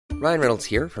Ryan Reynolds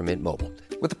here from Mint Mobile.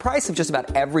 With the price of just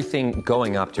about everything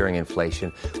going up during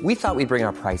inflation, we thought we'd bring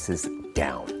our prices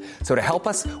down. So to help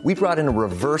us, we brought in a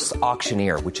reverse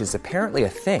auctioneer, which is apparently a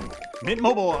thing. Mint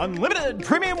Mobile Unlimited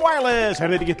Premium Wireless. How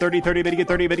to get 30, 30, bit to get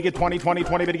 30, bit to get 20, 20,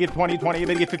 20, bit to get 20, 20,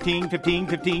 bit to get 15, 15,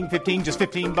 15, 15, just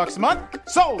 $15 a month?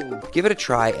 Sold! Give it a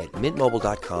try at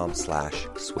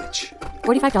mintmobile.com/switch.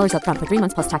 $45 up front for 3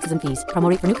 months plus taxes and fees. Promo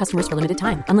rate for new customers for limited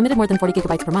time. Unlimited more than 40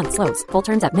 gigabytes per month. Slows full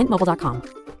terms at mintmobile.com.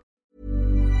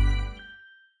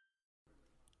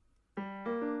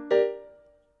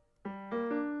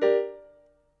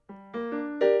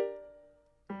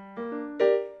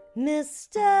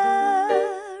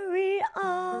 Mystery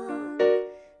on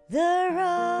the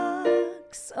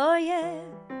rocks, oh yeah.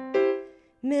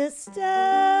 Mystery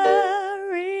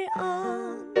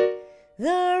on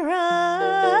the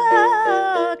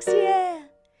rocks, yeah.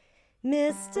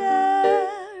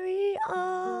 Mystery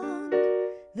on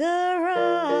the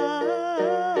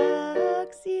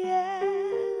rocks, yeah.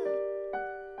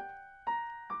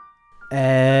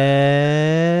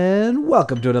 And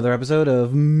welcome to another episode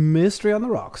of Mystery on the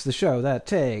Rocks, the show that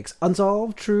takes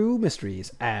unsolved true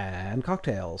mysteries and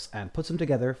cocktails and puts them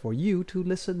together for you to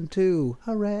listen to.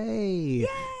 Hooray!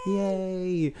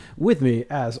 Yay! With me,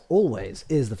 as always,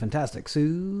 is the fantastic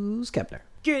Suze Kepner.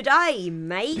 Good day,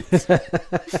 mate.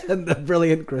 And the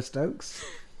brilliant Chris Stokes.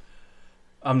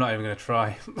 I'm not even going to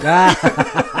try.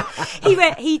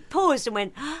 He paused and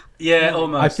went, Yeah,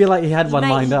 almost. I feel like he had one Mate,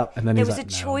 lined up, and then there he's was like,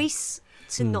 a no. choice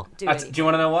to not do it. Do you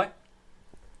want to know why?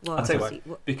 Well, I'll tell you was why.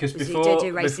 he- Because was he before,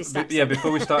 do racist accent?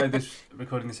 before we started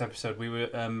recording this episode, we were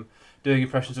doing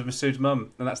impressions of Masood's mum,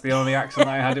 and that's the only accent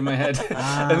that I had in my head.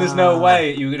 And there's no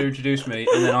way you were going to introduce me,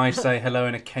 and then I say hello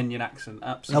in a Kenyan accent.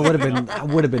 Absolutely. That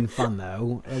would have been fun,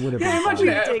 though. It would have Yeah, been imagine fun.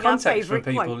 it out Doing of our context for favourite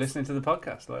people quotes. listening to the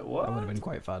podcast. Like, what? That would have been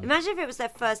quite fun. Imagine if it was their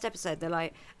first episode. They're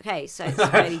like, okay, so it's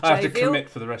fairly I have to jovial. commit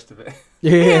for the rest of it.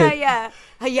 Yeah.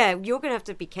 Yeah, you're going to have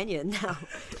to be Kenyan now.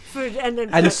 And then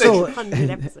And so, 100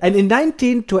 episodes. and in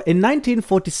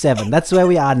 1947, that's where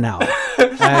we are now.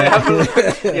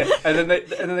 Yeah, and then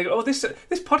they go, oh, this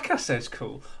podcast says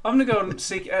cool. I'm gonna go and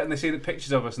seek it out, and they see the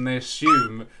pictures of us, and they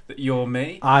assume that you're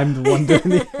me. I'm the one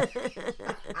doing it.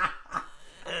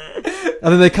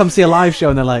 And then they come see a live show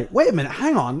and they're like, wait a minute,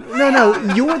 hang on. No,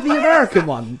 you're the American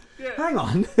one. Yeah. Hang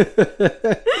on.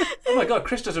 Oh my god,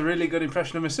 Chris does a really good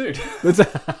impression of Masood.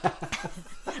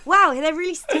 Wow, they're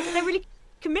really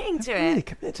committing to Really it.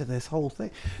 commit to this whole thing.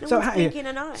 No one's blinking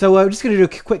an eye. So we're just going to do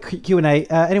a quick Q&A.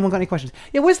 Anyone got any questions?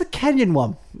 Yeah, where's the Kenyan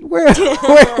one? Where's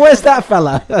that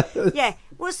fella? Yeah,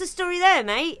 what's the story there,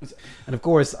 mate? And of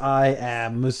course, I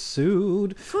am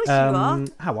Masood. Of course you are.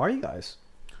 How are you guys?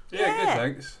 Yeah, Yeah. good,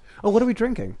 thanks. Oh, what are we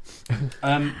drinking?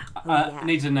 yeah.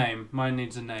 Needs a name. Mine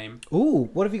needs a name. Ooh,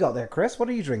 what have you got there, Chris? What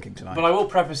are you drinking tonight? But I will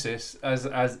preface this as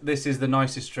this is the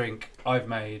nicest drink I've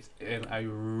made in a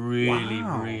really,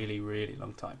 Wow. really, really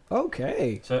long time.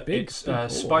 Okay. So Big it's pour.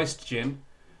 spiced gin.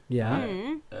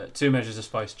 Yeah. 2 measures of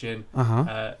spiced gin.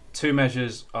 Uh-huh. 2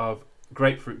 measures of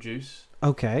grapefruit juice.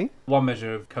 Okay. 1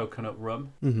 measure of coconut rum.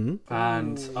 Mm-hmm.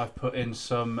 And I've put in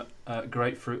some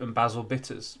grapefruit and basil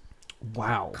bitters.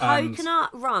 Wow. Coconut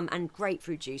rum and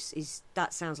grapefruit juice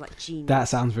that sounds like genius. That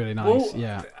sounds really nice. Well,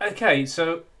 Yeah. Okay,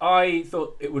 so I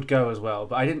thought it would go as well,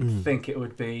 but I didn't think it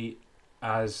would be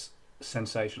as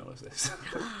sensational as this.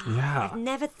 Yeah. I've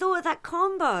never thought of that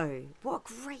combo. What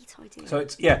a great idea. So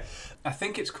it's I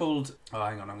think it's called. Oh,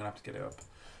 hang on, I'm gonna have to get it up.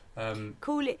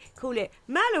 Call it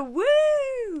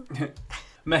Malawoo.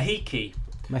 Mahiki.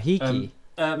 Mahiki.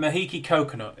 Mahiki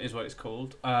coconut is what it's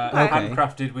called. Okay.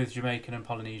 Handcrafted with Jamaican and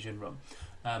Polynesian rum.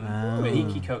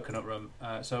 Mahiki coconut rum.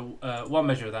 So 1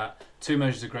 measure of that, 2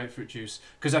 measures of grapefruit juice.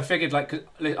 Because I figured, 'cause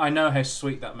I know how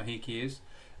sweet that Mahiki is.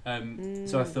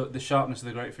 So I thought the sharpness of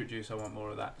the grapefruit juice, I want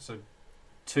more of that. So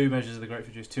 2 measures of the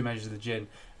grapefruit juice, 2 measures of the gin,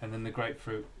 and then the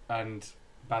grapefruit and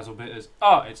basil bitters.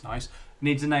 Oh, it's nice.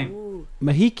 Needs a name. Ooh.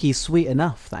 Mahiki's sweet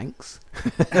enough, thanks.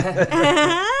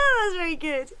 That's very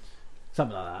good.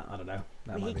 Something like that. I don't know.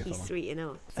 That might be a Mahiki's fun one. sweet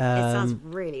enough. It sounds Um,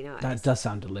 really nice. That does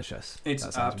sound delicious. It's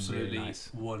That sounds absolutely really nice.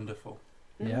 wonderful.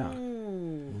 Yeah.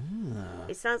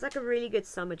 It sounds like a really good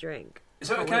summer drink.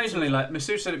 So Can't wait to- occasionally, like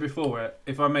Masood said it before, where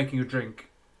if I'm making a drink,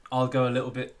 I'll go a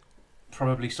little bit,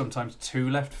 probably sometimes too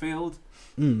left field.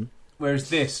 Mm. Whereas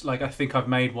this, I think I've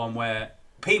made one where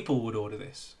people would order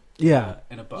this. Yeah.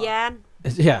 In a bar. Yeah.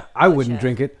 Yeah, I wouldn't Gotcha.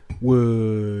 drink it.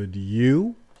 Would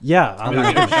you? Yeah, I'll I'll give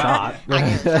it a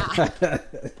give shot.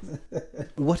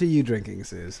 What are you drinking,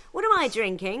 Suze? What am I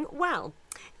drinking? Well,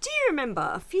 do you remember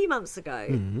a few months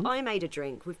ago I made a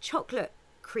drink with chocolate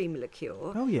cream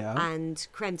liqueur. Oh, yeah. And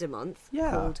creme de menthe.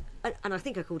 Yeah. Called, and I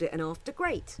think I called it an after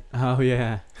great. Oh,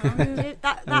 yeah.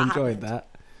 that I enjoyed happened. that.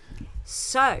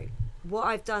 So what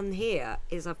I've done here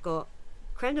is I've got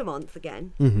creme de menthe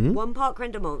again. Mm-hmm. 1 part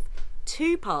creme de menthe,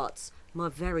 2 parts my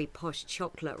very posh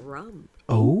chocolate rum.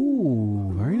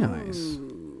 Oh, very nice.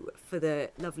 Ooh, for the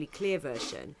lovely clear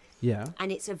version. Yeah.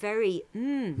 And it's a very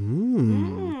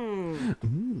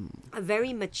a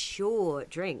very mature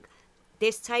drink.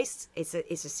 This tastes it's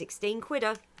a 16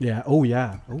 quidder. Yeah. Oh,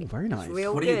 yeah. Oh, very nice. It's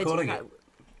real What are good. you calling it?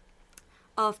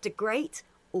 After great,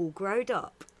 all growed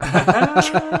up.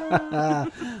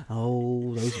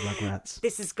 Oh, those rugrats.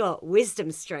 This has got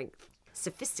wisdom strength,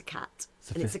 sophisticat,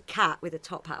 and it's a cat with a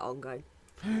top hat on going.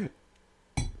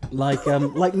 Like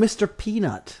Mr.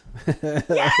 Peanut.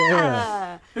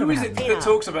 Yeah. Who is it Peanut. that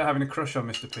talks about having a crush on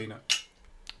Mr. Peanut?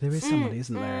 There is somebody,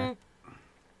 isn't there?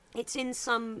 It's in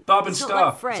some Barb and it's not Star.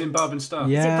 like Friends. It's in Barb and Star.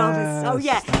 Is it Barb and- Yes, Oh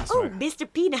yeah. that's Oh, right. Mr.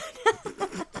 Peanut.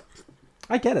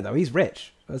 I get it though. He's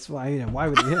rich. That's why. Why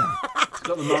would he? Yeah, It's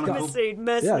got the monocle. Masood, yeah.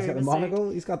 mercenary He's got the Masood. monocle.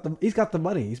 He's got the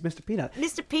money. He's Mr. Peanut.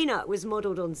 Mr. Peanut was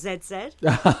modelled on ZZ.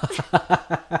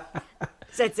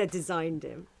 ZZ designed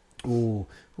him. Ooh.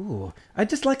 I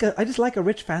just like a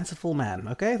rich, fanciful man.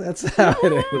 Okay, that's how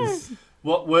it is.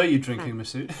 What were you drinking,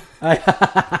 Masood?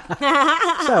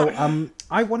 So,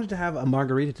 I wanted to have a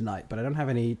margarita tonight, but I don't have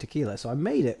any tequila, so I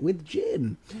made it with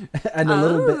gin and a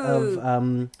little bit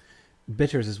of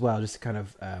bitters as well, just to kind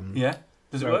of Yeah.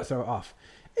 Does it work? throw it off.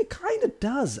 It kind of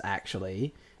does,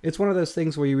 actually. It's one of those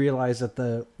things where you realize that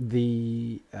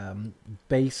the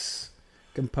base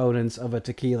components of a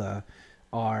tequila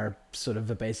are sort of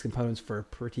the base components for a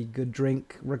pretty good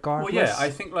drink, regardless. Well, yeah. I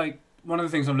think like one of the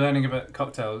things I'm learning about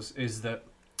cocktails is that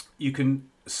you can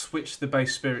switch the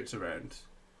base spirits around,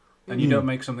 and you don't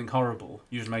make something horrible.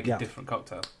 You just make Yeah. a different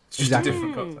cocktail. It's just Exactly. a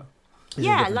different cocktail. It's a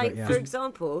Yeah, different like drink, yeah. for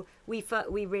example,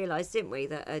 we realised, didn't we,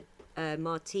 that a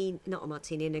martini, not a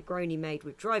martini, a Negroni made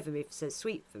with dry vermouth, so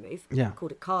sweet vermouth, Yeah.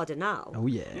 called a Cardinal, Oh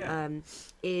yeah. Yeah.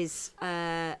 is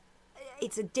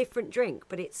it's a different drink,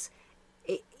 but it's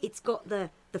got the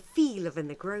feel of a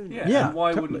Negroni. Yeah. Yeah, And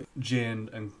why totally. wouldn't gin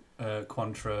and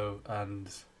Cointreau and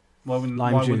why wouldn't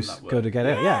Lime juice that work? go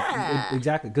together. Yeah, Yeah.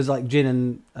 exactly. Because like gin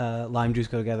and lime juice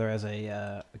go together as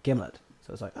a gimlet.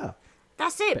 So it's like, oh,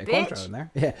 That's it, bit of Cointreau bitch. in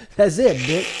there. Yeah, that's it,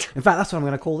 bitch. In fact, that's what I'm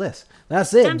going to call this.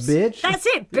 That's it, bitch. That's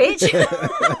it, bitch.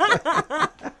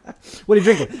 What are you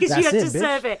drinking? Because That's you have it, to bitch.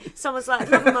 serve it. Someone's like,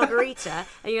 have a margarita,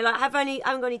 and you're like, I haven't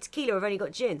got any tequila, I've only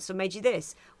got gin, so I made you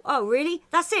this. Oh, really?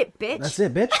 That's it, bitch. That's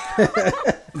it, bitch.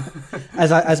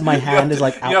 as my hand is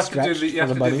like You have to outstretched do the, you for have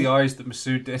the to do money. the eyes that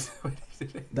Masood did. when he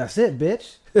did it. That's it,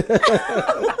 bitch.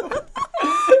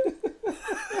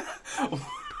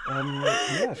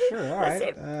 Yeah, sure. All right. That's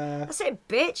it. That's it,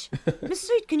 bitch.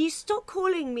 Masood, can you stop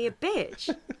calling me a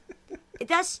bitch?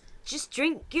 That's just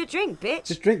drink your drink, bitch.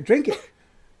 Just drink it.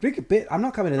 Drink a bit. I'm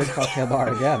not coming to this cocktail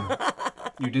bar again.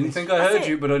 You didn't think I heard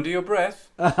you, but under your breath,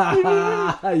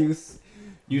 you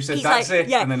said He's that's like, it,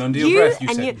 yeah, and then under your breath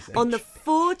you said on the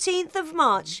 14th of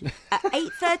March at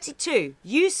 8:32,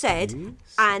 you said,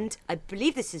 and I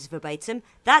believe this is verbatim,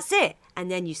 that's it. And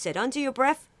then you said under your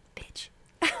breath, bitch.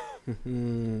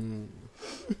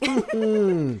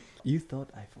 You thought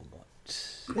I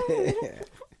forgot.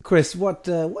 Chris, what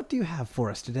do you have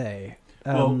for us today?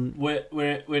 Well,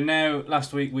 we're now.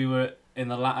 Last week we were in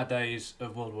the latter days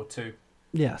of World War II,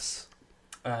 Yes.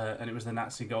 and it was the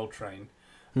Nazi gold train.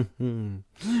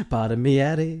 Pardon me,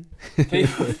 Eddie.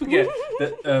 People forget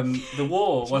that the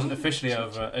war wasn't officially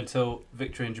over until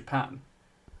victory in Japan,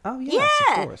 Oh yes,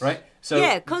 Yeah. of course. right? So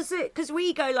Yeah, because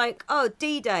we go like, oh,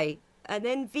 D-Day, and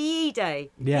then VE Day,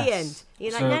 Yes. the end.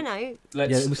 You're like, So- no. Yeah,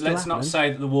 let's it was still not happening.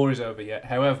 say that the war is over yet.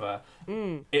 However,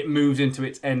 it moves into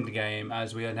its end game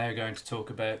as we are now going to talk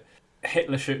about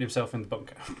Hitler shooting himself in the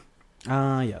bunker.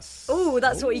 Ah, yes. Oh,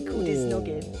 that's what he called his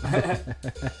noggin.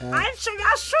 I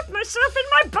shot myself in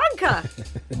my bunker.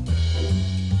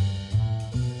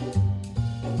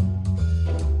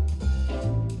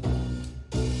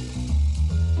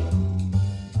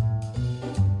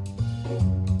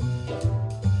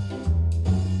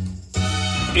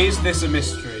 Is this a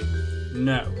mystery?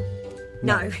 No.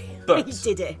 No, But- he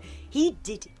did it. He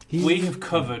did it. We have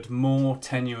covered more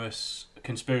tenuous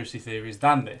conspiracy theories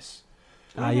than this.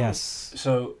 Ah, yes.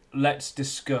 So let's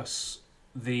discuss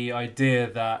the idea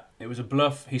that it was a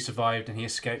bluff, he survived, and he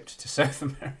escaped to South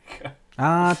America.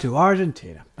 Ah, to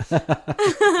Argentina.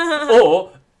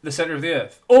 Or the centre of the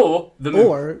Earth. Or the moon.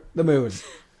 Or the moon.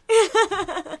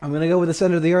 I'm going to go with the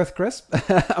center of the earth, Chris.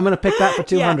 I'm going to pick that for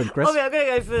 200, Chris. Okay, I'm going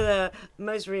to go for the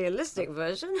most realistic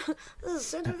version. The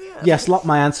center of the earth. Yes, lock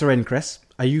my answer in, Chris.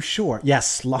 Are you sure?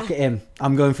 Yes, lock it in.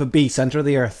 I'm going for B, center of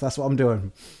the earth. That's what I'm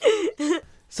doing.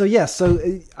 So yes,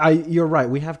 you're right.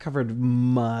 We have covered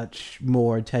much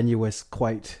more tenuous,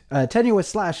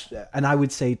 tenuous / and I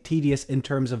would say tedious in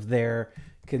terms of their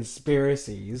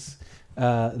conspiracies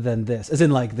than this. As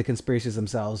in, like, the conspiracies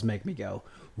themselves make me go,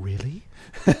 really?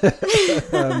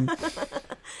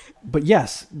 But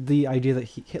yes, the idea that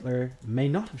Hitler may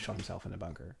not have shot himself in a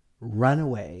bunker, ran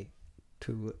away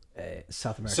to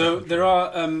South America. So there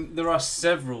are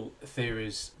several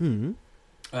theories. So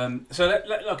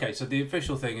the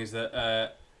official thing is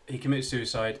that he committed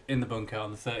suicide in the bunker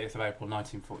on the 30th of April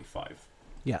 1945.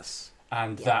 Yes.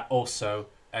 And that also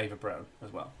Ava Brown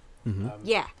as well.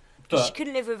 Yeah. But she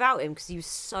couldn't live without him because he was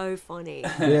so funny.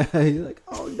 Yeah, he's like,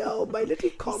 oh no, my little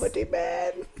comedy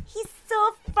man. He's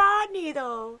so funny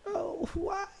though. Oh,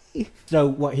 why? So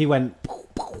what, he went,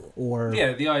 or...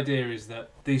 Yeah, the idea is that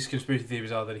these conspiracy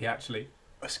theories are that he actually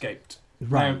escaped.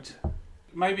 Right. Now,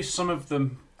 maybe some of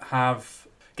them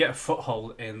get a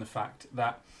foothold in the fact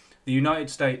that the United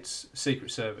States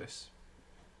Secret Service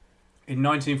in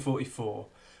 1944,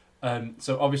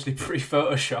 so obviously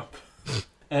pre-Photoshop,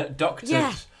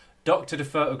 doctored a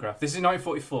photograph. This is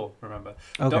 1944, remember.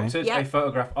 Okay. Doctored a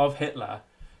photograph of Hitler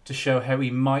to show how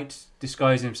he might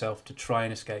disguise himself to try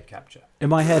and escape capture. In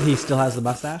my head, he still has the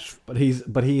mustache, but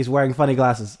he's wearing funny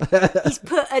glasses.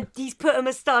 He's put a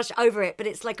moustache over it, but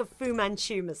it's like a Fu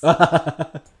Manchu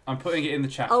moustache. I'm putting it in the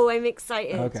chat. Oh, I'm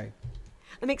excited. Okay.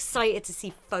 I'm excited to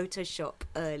see Photoshop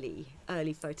early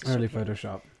Photoshop. Early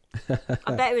Photoshop.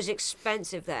 I bet it was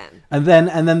expensive then. And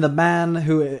then the man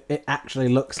who it actually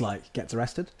looks like gets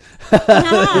arrested. So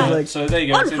there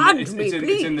you go. It's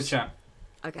in the chat.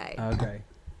 Okay. Okay.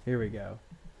 Here we go.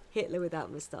 Hitler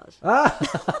without moustache.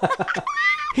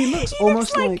 He looks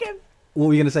almost like him. What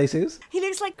were you going to say, Suze? He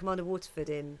looks like Commander Waterford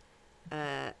in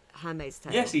Handmaid's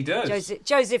Tale. Yes, he does.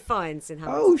 Joseph Fiennes in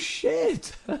Handmaid's Oh,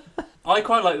 shit. I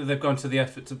quite like that they've gone to the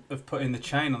effort of putting the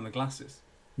chain on the glasses.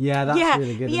 Yeah, that's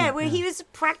really good. Yeah, well, he was a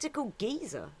practical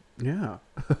geezer. Yeah.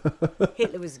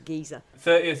 Hitler was a geezer.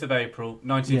 30th of April,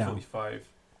 1945. Yeah.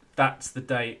 That's the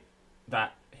date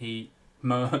that he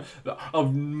more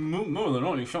than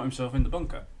only shot himself in the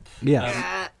bunker.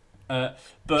 Yeah. But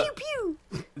pew,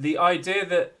 pew. The idea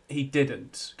that he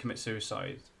didn't commit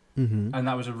suicide, and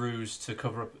that was a ruse to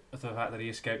cover up the fact that he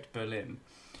escaped Berlin.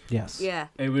 Yes. Yeah.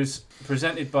 It was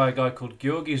presented by a guy called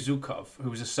Georgy Zhukov, who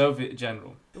was a Soviet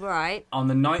general. Right. On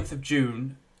the 9th of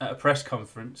June, at a press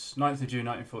conference, 9th of June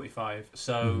 1945,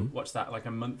 so what's that, like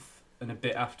a month and a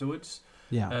bit afterwards?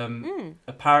 Yeah.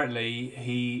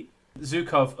 Apparently,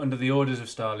 Zhukov, under the orders of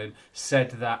Stalin,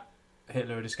 said that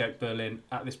Hitler had escaped Berlin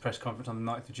at this press conference on the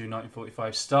 9th of June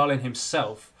 1945. Stalin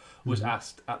himself was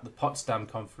asked at the Potsdam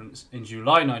Conference in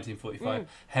July 1945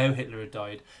 how Hitler had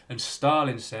died, and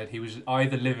Stalin said he was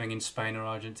either living in Spain or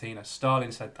Argentina.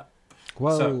 Stalin said that.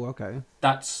 Whoa, so okay.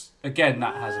 That's, again,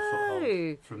 that has a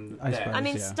foothold from there. Suppose, I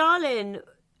mean, Stalin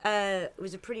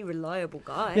was a pretty reliable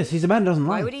guy. Yes, he's a man who doesn't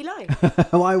lie. Why would he lie?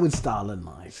 Why would Stalin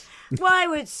lie? Why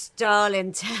would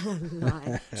Stalin tell a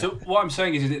lie? So what I'm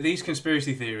saying is that these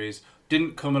conspiracy theories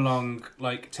didn't come along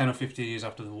like 10 or 15 years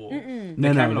after the war. They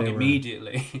came along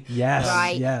immediately. Yes,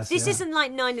 right. Yes. This isn't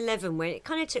like 9/11, where it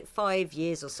kind of took 5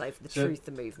 years or so for the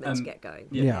Truth movement to get going.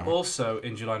 Yeah. Also,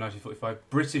 in July 1945,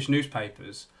 British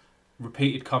newspapers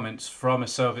repeated comments from a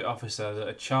Soviet officer that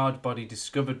a charred body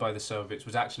discovered by the Soviets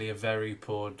was actually a very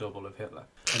poor double of Hitler.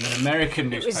 And then American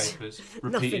newspapers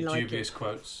repeated dubious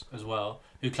quotes as well,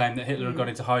 who claimed that Hitler had gone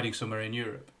into hiding somewhere in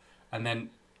Europe. And then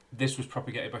this was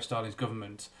propagated by Stalin's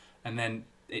government. And then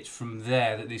it's from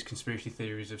there that these conspiracy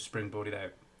theories have springboarded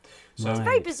out. So it's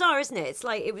very bizarre, isn't it? It's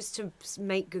like it was to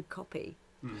make good copy.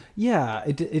 Yeah,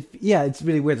 it's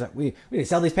really weird. It's like we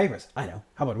sell these papers. I know.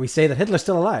 How about we say that Hitler's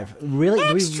still alive? Really?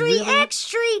 Extra,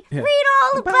 Yeah. read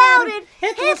all about it.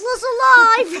 Hitler's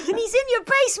alive, and he's in your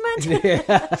basement.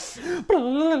 Yeah.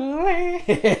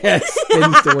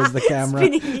 Spins towards the camera.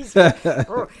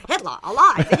 Hitler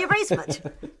alive in your basement.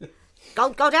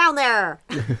 Go down there.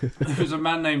 There was a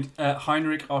man named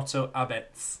Heinrich Otto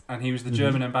Abetz, and he was the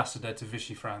German ambassador to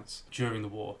Vichy France during the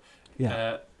war.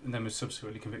 Yeah. And then was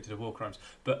subsequently convicted of war crimes.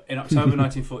 But in October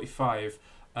 1945,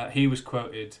 he was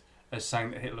quoted as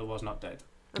saying that Hitler was not dead.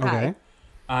 Okay.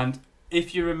 And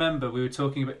if you remember, we were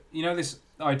talking about, this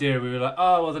idea, we were like,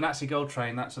 oh, well, the Nazi gold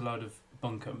train, that's a load of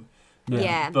bunkum.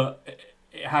 Yeah. But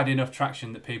it had enough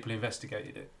traction that people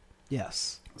investigated it.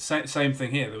 Yes. Same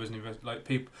thing here. There was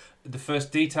the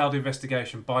first detailed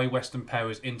investigation by Western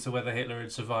powers into whether Hitler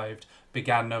had survived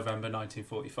began November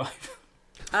 1945.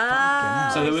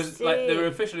 So there were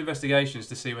official investigations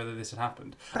to see whether this had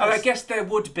happened. And I guess there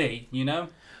would be,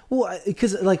 Well,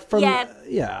 because from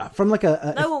like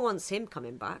no one wants him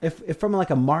coming back. If from like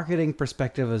a marketing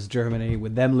perspective as Germany,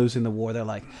 with them losing the war, they're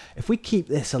like, if we keep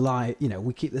this alive,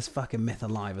 we keep this fucking myth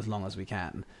alive as long as we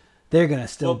can, they're gonna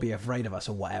still be afraid of us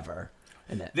or whatever.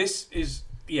 Isn't it? This is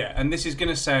going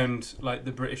to sound like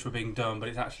the British were being dumb, but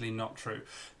it's actually not true.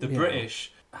 The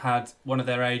British had one of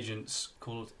their agents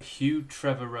called Hugh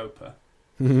Trevor Roper.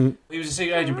 He was a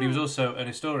secret agent, but he was also an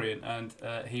historian, and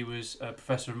he was a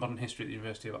professor of modern history at the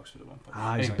University of Oxford at one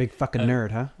point. He's a big fucking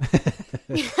nerd, huh?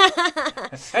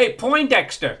 Hey,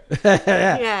 Poindexter!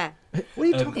 Yeah. What are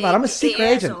you talking about? I'm a secret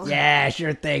agent. asshole. Yeah,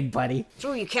 sure thing, buddy.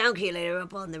 Throw your calculator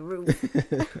up on the roof.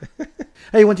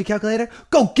 Hey, you want your calculator?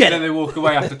 Go get And then it! they walk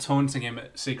away after taunting him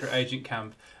at secret agent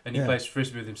camp, and he plays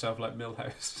frisbee with himself like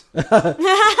Milhouse.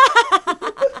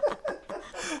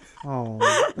 Oh.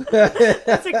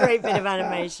 That's a great bit of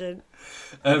animation.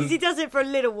 Because he does it for a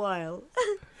little while.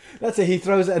 That's it, he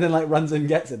throws it and then runs and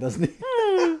gets it, doesn't he?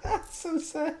 That's so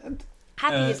sad.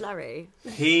 Happy as Larry.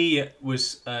 He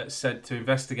was sent to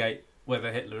investigate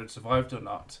whether Hitler had survived or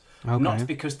not. Okay. Not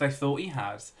because they thought he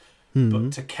had,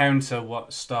 but to counter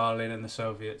what Stalin and the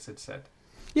Soviets had said.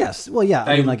 Yes, well, yeah.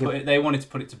 They wanted to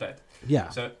put it to bed. Yeah.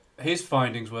 So his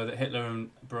findings were that Hitler and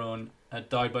Braun had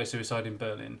died by suicide in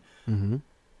Berlin. Mm-hmm.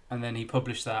 And then he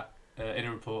published that in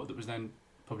a report that was then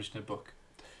published in a book.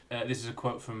 This is a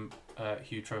quote from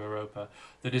Hugh Trevor Roper.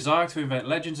 "The desire to invent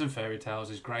legends and fairy tales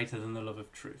is greater than the love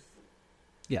of truth."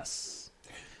 Yes.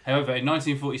 However, in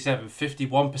 1947,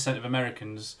 51% of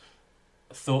Americans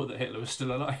thought that Hitler was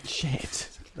still alive. Shit.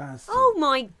 Oh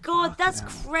my god, that's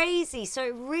crazy. So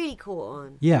it really caught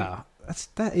on. Yeah,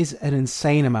 that is an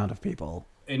insane amount of people.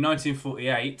 In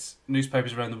 1948,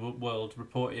 newspapers around the world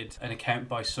reported an account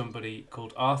by somebody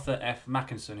called Arthur F.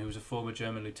 Mackinson, who was a former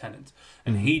German lieutenant.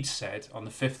 And he'd said on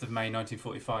the 5th of May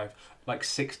 1945, like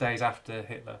 6 days after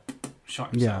Hitler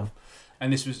shot himself,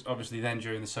 and this was obviously then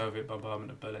during the Soviet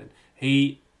bombardment of Berlin,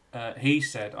 he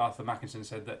said, Arthur Mackinson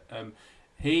said that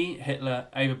he, Hitler,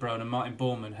 Eva Braun and Martin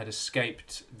Bormann had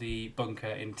escaped the bunker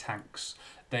in tanks.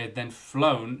 They had then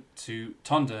flown to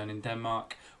Tondern in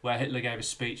Denmark, where Hitler gave a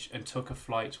speech and took a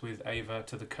flight with Eva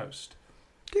to the coast.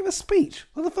 Gave a speech?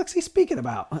 What the fuck's he speaking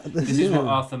about? This is what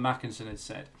Arthur Mackinson had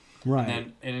said. Right. And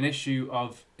then in an issue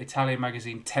of Italian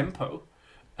magazine Tempo...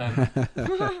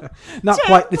 It's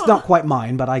not quite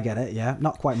mine, but I get it, yeah.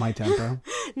 Not quite my tempo.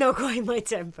 Not quite my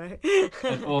tempo.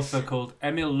 An author called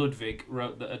Emil Ludwig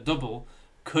wrote that a double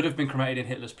could have been cremated in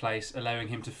Hitler's place, allowing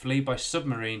him to flee by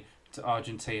submarine to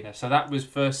Argentina. So that was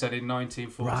first said in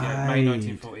 1948, May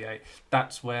 1948.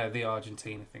 That's where the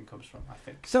Argentina thing comes from, I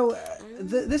think. So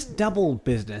this double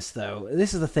business, though,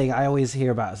 this is the thing I always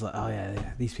hear about. It's like, oh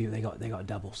yeah, these people they got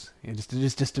doubles,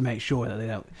 just to make sure that they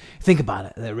don't think about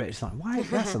it. They're rich. It's like, why?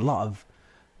 That's a lot of.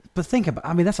 But think about.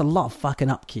 I mean, that's a lot of fucking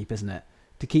upkeep, isn't it?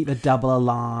 To keep the double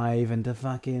alive and to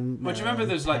fucking. Well, do you remember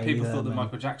there's like people thought that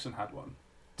Michael Jackson had one?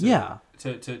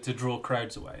 To draw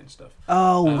crowds away and stuff.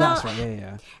 Oh, that's right.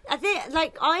 Yeah. I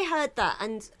think, I heard that,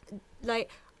 and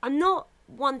I'm not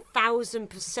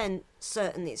 1,000%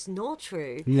 certain it's not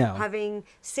true. No. Having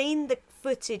seen the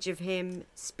footage of him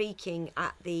speaking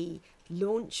at the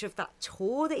launch of that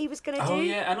tour that he was going to do. Oh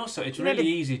yeah, and also it's really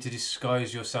easy to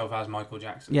disguise yourself as Michael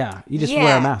Jackson. Yeah, you just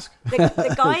wear a mask.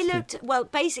 The guy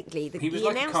looked basically. He was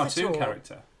like a cartoon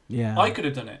character. Yeah, I could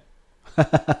have done it.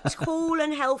 Tall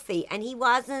and healthy, and he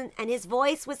wasn't, and his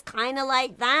voice was kind of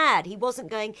like that. He wasn't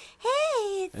going,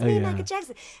 "Hey, it's me, Michael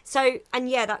Jackson." So, and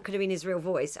that could have been his real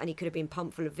voice, and he could have been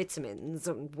pumped full of vitamins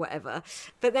and whatever.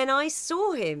 But then I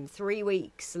saw him 3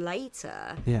 weeks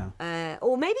later,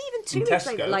 or maybe even 2 weeks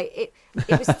later. Like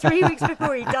it was 3 weeks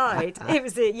before he died. It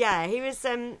was he was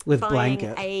with buying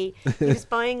blanket. he was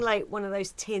buying like one of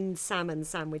those tinned salmon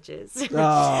sandwiches.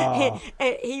 Oh.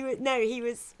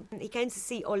 He came to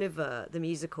see Oliver, the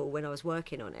musical, when I was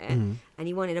working on it, and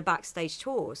he wanted a backstage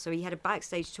tour, so he had a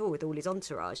backstage tour with all his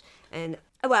entourage. And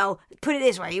well, put it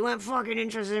this way, he weren't fucking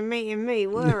interested in meeting me,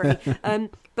 were he?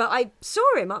 But I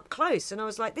saw him up close, and I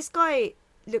was like, this guy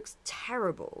looks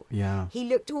terrible. Yeah, he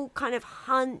looked all kind of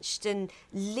hunched and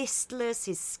listless.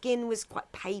 His skin was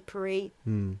quite papery.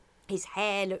 His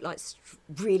hair looked like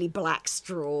really black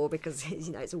straw because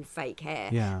it's all fake hair.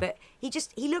 Yeah. But he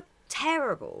looked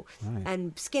terrible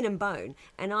and skin and bone.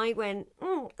 And I went,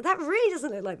 that really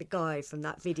doesn't look like the guy from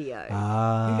that video.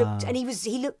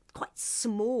 He looked quite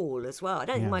small as well. I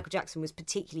don't think Michael Jackson was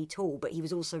particularly tall, but he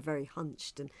was also very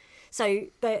hunched. And so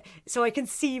I can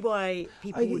see why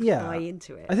people would buy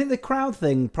into it. I think the crowd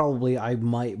thing probably I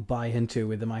might buy into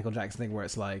with the Michael Jackson thing, where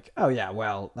it's like, oh yeah,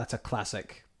 well, that's a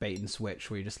classic bait and switch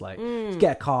where you just like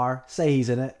get a car, say he's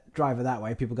in it, drive it that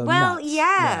way, people go nuts.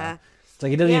 Yeah. It's like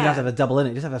you don't even have to have a double in it,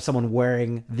 you just have to have someone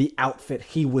wearing the outfit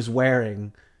he was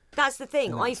wearing. That's the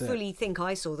thing. I fully think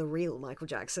I saw the real Michael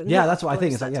Jackson. Yeah, that's what I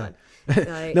think. It's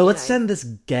like, no, let's send this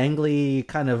gangly,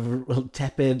 kind of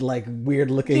tepid, like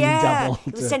weird-looking double.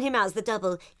 We'll send him out as the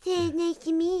double. Nice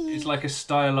to meet you. It's like a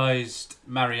stylized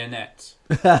marionette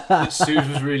that Suze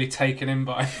was really taken in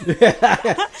by.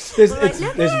 There's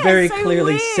very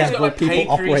clearly It's several got like people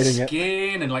papery operating it.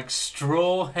 skin and like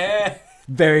straw hair.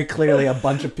 Very clearly a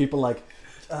bunch of people like,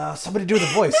 somebody do the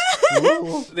voice.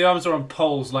 The arms are on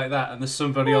poles like that, and there's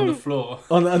somebody on the floor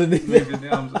Underneath. moving the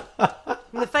arms.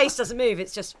 And the face doesn't move.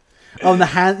 It's just. Oh, and the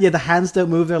hands don't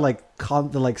move. They're like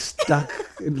they're like stuck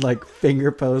in like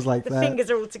finger pose like The that. fingers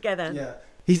are all together.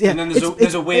 Yeah. And then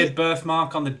there's a weird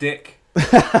birthmark on the dick.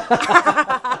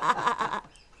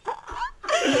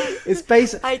 It's I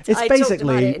talked about it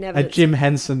basically in a evidence. Jim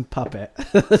Henson puppet.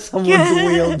 Someone's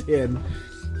wheeled in.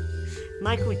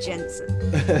 Michael Jensen.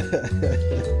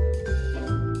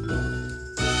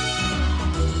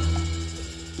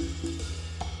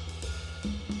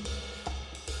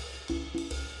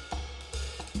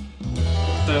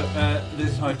 So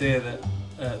this idea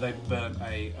that they burnt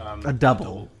a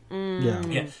double. Yeah.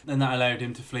 Yeah, and that allowed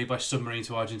him to flee by submarine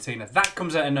to Argentina. That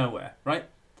comes out of nowhere, right?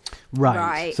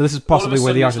 Right. So this is All of possibly a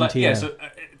where the sudden it's Argentina.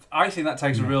 Like, so I think that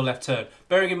takes a real left turn.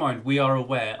 Bearing in mind, we are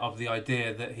aware of the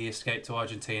idea that he escaped to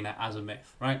Argentina as a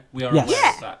myth, right? We are aware of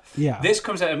that. Yeah. This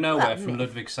comes out of nowhere from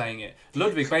Ludwig saying it.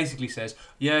 Ludwig basically says,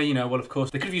 well, of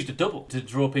course, they could have used a double to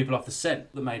draw people off the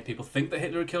scent that made people think that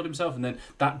Hitler had killed himself, and then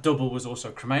that double was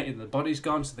also cremated and the body's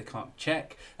gone, so they can't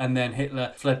check. And then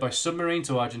Hitler fled by submarine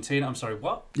to Argentina. I'm sorry,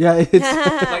 what? Yeah, it's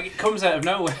Like, it comes out of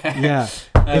nowhere. yeah.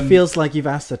 It feels like you've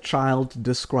asked a child to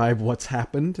describe what's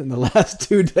happened in the last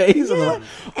 2 days. And, like,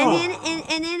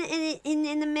 And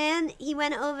then the man, he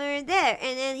went over there,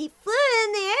 and then he flew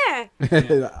in the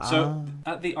air. So,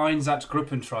 at the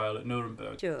Einsatzgruppen trial at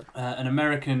Nuremberg, Sure. an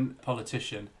American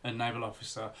politician and naval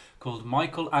officer called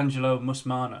Michael Angelo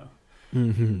Musmano,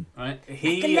 right?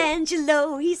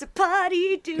 Michelangelo, he's a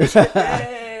party dude.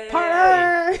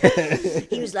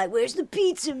 He was like, "Where's the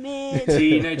pizza man?"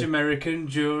 Teenage American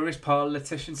Jewish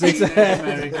politician. Teenage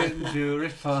American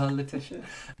Jewish politician.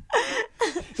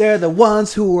 they're the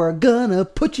ones who are gonna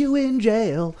put you in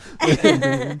jail.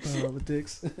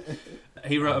 Politics.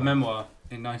 He wrote a memoir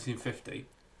in 1950,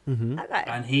 Okay.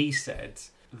 and he said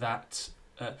that,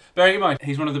 bearing in mind,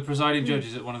 he's one of the presiding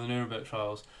judges at one of the Nuremberg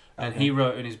trials, and he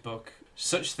wrote in his book,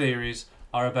 such theories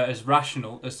are about as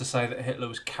rational as to say that Hitler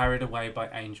was carried away by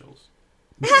angels.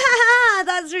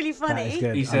 That's really funny. That is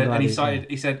good. He I'm said, glad and he he's- cited,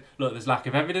 he said, look, there's lack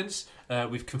of evidence.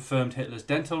 We've confirmed Hitler's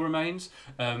dental remains,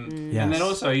 and then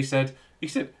also he said,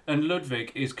 and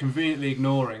Ludwig is conveniently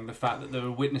ignoring the fact that there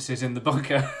were witnesses in the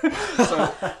bunker.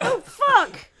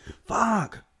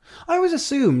 Fuck. I always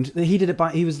assumed that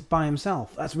he was by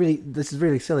himself. This is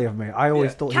really silly of me. I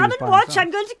always thought he Come was and by watch. himself.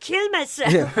 I'm going to kill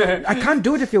myself. Yeah. I can't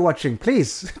do it if you're watching.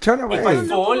 Please turn away.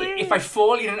 If I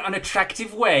fall in an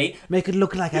unattractive way, Make it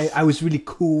look like I was really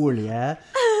cool. Yeah.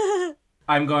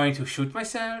 I'm going to shoot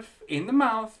myself in the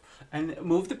mouth and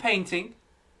move the painting,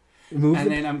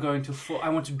 then I'm going to I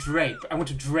want to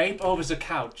drape over the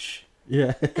couch.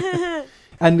 Yeah.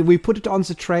 And we put it on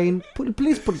the train.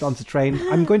 Please put it on the train.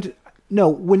 No,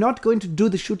 we're not going to do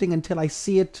the shooting until I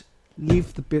see it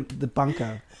leave the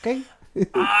bunker. Okay?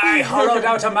 I hollowed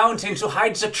out a mountain to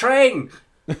hide the train.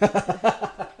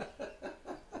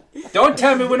 Don't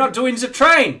tell me we're not doing the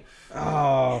train.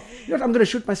 Oh, you know what? I'm going to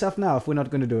shoot myself now if we're not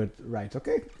going to do it right.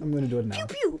 Okay? I'm going to do it now.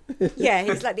 Pew. Yeah,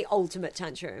 he's like the ultimate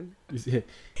tantrum.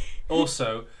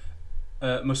 Also,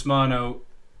 Musmano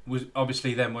was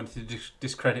obviously then wanted to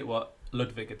discredit what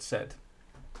Ludwig had said.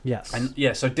 Yes. And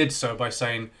so did so by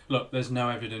saying, look, there's no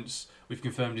evidence. We've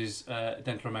confirmed his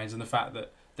dental remains and the fact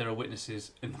that there are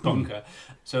witnesses in the bunker.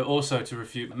 So also to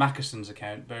refute Mackeson's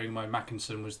account, bearing in mind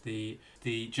Mackensen was the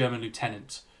German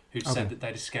lieutenant who'd said that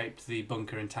they'd escaped the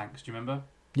bunker in tanks. Do you remember?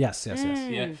 Yes.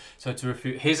 Yeah. So to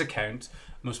refute his account,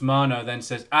 Musmano then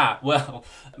says,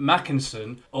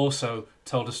 Mackensen also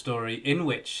told a story in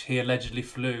which he allegedly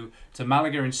flew to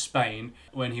Malaga in Spain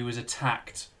when he was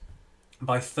attacked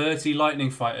by 30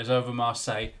 Lightning fighters over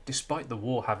Marseille, despite the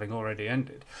war having already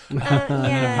ended. And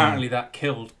Yeah. apparently that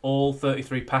killed all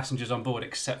 33 passengers on board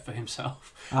except for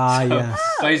himself. Yes.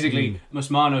 Basically,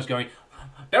 Musmano's going,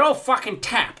 they're all fucking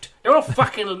tapped. They're all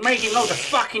fucking making loads of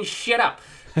fucking shit up.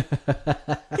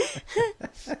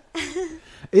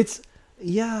 It's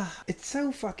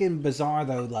so fucking bizarre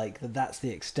though, like that's the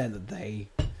extent that they,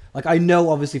 like, I know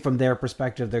obviously from their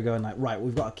perspective they're going like, right,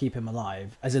 we've got to keep him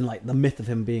alive, as in like the myth of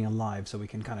him being alive, so we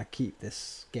can kind of keep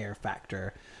this scare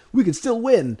factor. We can still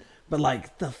win, but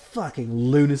like the fucking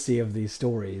lunacy of these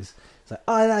stories. It's like,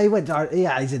 oh, he went to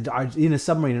he's in a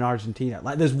submarine in Argentina.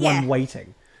 Like there's one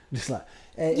waiting, just like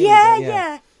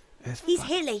Yeah. It's He's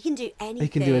Hitler. He can do anything. He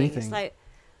can do anything. It's like,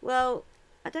 well,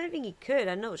 I don't think he could.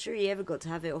 I'm not sure he ever got to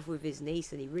have it off with his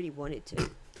niece, and he really wanted to.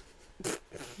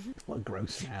 What a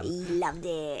gross man. He loved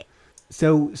it.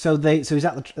 So he's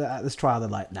at this trial. They're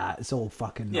like, nah, it's all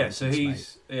fucking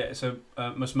nonsense,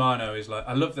 Musmano is like,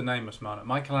 I love the name Musmano.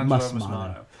 Michelangelo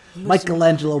Musmano.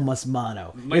 Michelangelo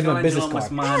Musmano. Here's my business Michelangelo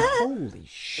card. Musmano. Holy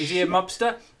shit. Is he a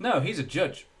mobster? No, he's a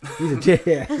judge. He's a He's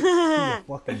a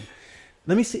fucking.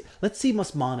 Let me see. Let's see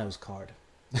Musmano's card.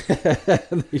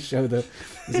 They show the.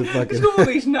 He's got all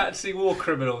these Nazi war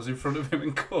criminals in front of him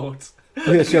in court.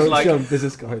 Show him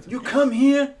business card. You come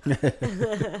here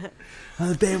On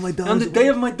the day of my daughter's on the day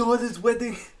of my daughter's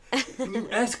wedding and you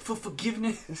ask for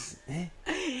forgiveness.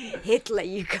 Hitler,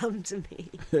 you come to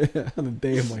me. On the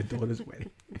day of my daughter's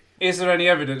wedding. Is there any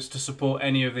evidence to support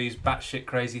any of these batshit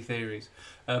crazy theories?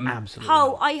 Absolutely.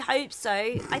 Oh, I hope so.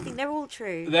 I think they're all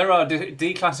true. There are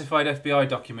declassified FBI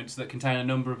documents that contain a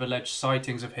number of alleged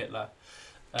sightings of Hitler.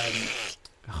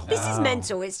 This is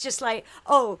mental. It's just like,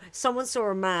 oh, someone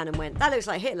saw a man and went, that looks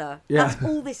like Hitler. Yeah. That's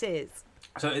all this is.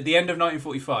 So at the end of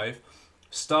 1945,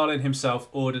 Stalin himself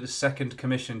ordered a second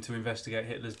commission to investigate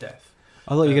Hitler's death.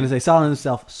 I thought you were going to say Stalin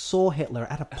himself saw Hitler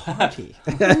at a party.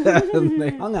 And they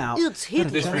hung out. It's Hitler.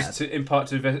 This was in part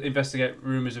to investigate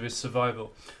rumours of his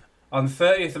survival. On the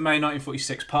 30th of May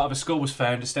 1946, part of a skull was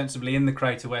found, ostensibly in the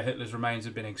crater where Hitler's remains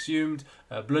had been exhumed.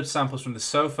 Blood samples from the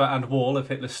sofa and wall of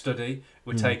Hitler's study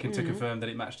were taken to confirm that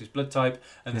it matched his blood type,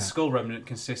 and the skull remnant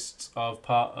consists of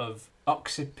part of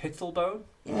occipital bone.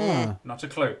 Yeah. Not a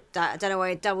clue. I don't know why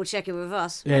you're double checking with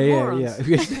us. Yeah.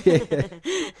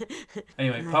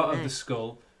 Anyway, part of the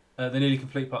skull, the nearly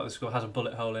complete part of the skull, has a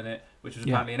bullet hole in it, which was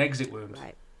apparently an exit wound.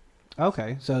 Right.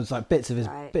 Okay, so it's like bits of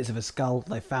his skull.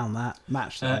 They found that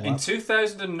matched that. In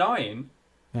 2009,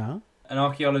 an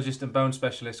archaeologist and bone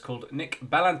specialist called Nick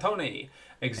Bellantoni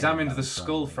examined the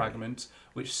skull fragment,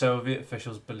 which Soviet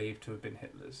officials believed to have been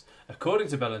Hitler's. According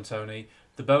to Bellantoni,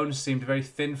 the bones seemed very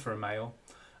thin for a male,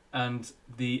 and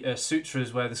the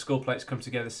sutures where the skull plates come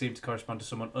together seemed to correspond to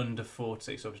someone under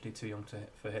 40, so obviously too young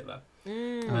for Hitler.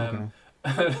 Okay.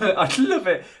 I'd love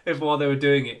it if while they were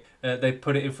doing it, they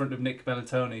put it in front of Nick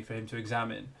Bellantoni for him to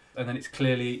examine, and then it's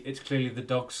clearly the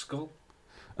dog's skull.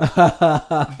 And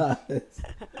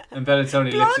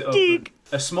Bellantoni lifts it up.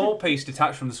 A small piece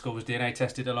detached from the skull was DNA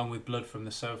tested along with blood from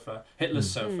the sofa, Hitler's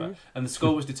sofa, and the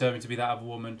skull was determined to be that of a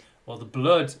woman, while the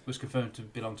blood was confirmed to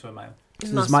belong to a male.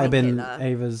 So this might have been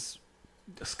Ava's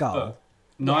skull. But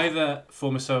neither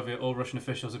former Soviet or Russian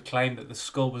officials have claimed that the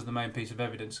skull was the main piece of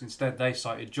evidence. Instead, they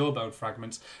cited jawbone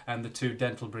fragments and the two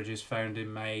dental bridges found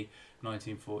in May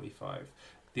 1945.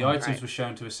 The items were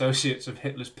shown to associates of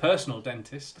Hitler's personal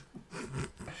dentist,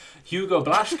 Hugo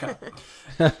Blaschka.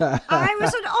 I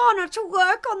was an honour to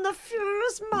work on the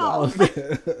Führer's mouth.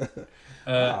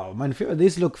 Wow, mein Führer,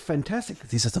 these look fantastic.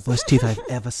 These are the worst teeth I've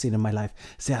ever seen in my life.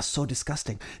 They are so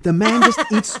disgusting. The man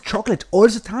just eats chocolate all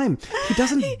the time. He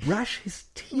doesn't brush his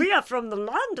teeth. We are from the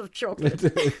land of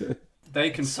chocolate. They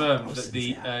confirmed that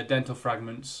the dental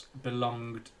fragments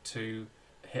belonged to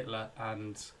Hitler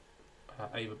and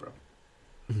Ava Braun.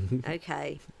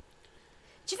 Okay.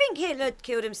 Do you think Hitler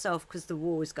killed himself because the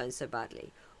war was going so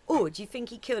badly? Or do you think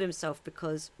he killed himself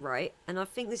because, right, and I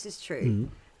think this is true,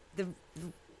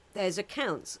 there's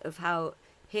accounts of how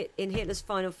in Hitler's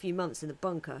final few months in the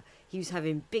bunker, he was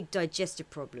having big digestive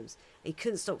problems. He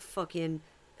couldn't stop fucking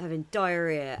having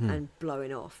diarrhea and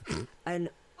blowing off. And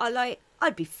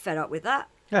I'd be fed up with that.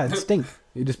 Yeah, it'd stink.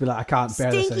 You'd just be like, I can't bear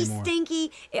this anymore.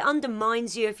 Stinky. It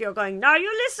undermines you if you're going, now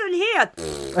you listen here.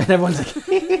 And everyone's like,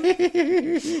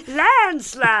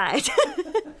 Landslide.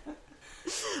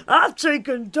 I've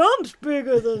taken dumps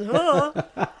bigger than her.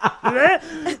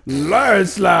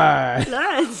 landslide.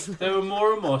 There were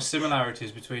more and more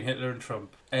similarities between Hitler and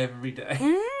Trump every day.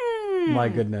 My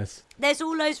goodness. There's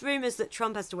all those rumours that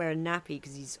Trump has to wear a nappy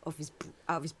because he's out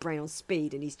of his brain on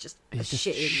speed, and he's just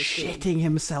shitting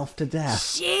himself to death.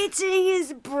 Shitting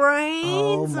his brains.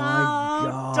 Oh my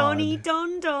God. Donny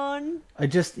Don. I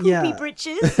just, Poopy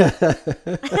britches.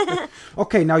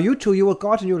 Okay, now you two, you will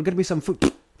go out and you will get me some food.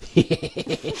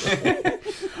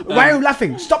 Why are you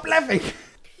laughing? Stop laughing.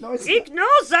 No, Ignore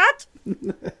that.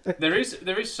 There is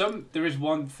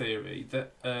one theory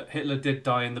that Hitler did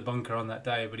die in the bunker on that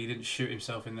day, but he didn't shoot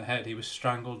himself in the head. He was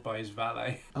strangled by his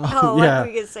valet. Oh, yeah. I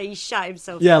was going to say he shot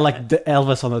himself. Yeah, like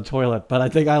Elvis on the toilet. But I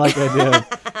think I like the idea of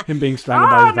him being strangled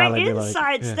by his valet. My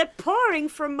insides, they're pouring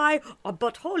from my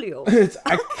butthole.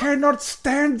 I cannot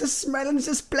stand the smell in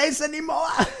this place anymore.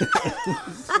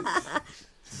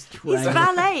 His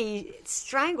valet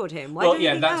strangled him. Why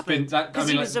because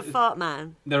he was a fart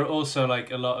man. There are also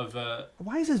like a lot of.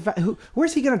 Why is his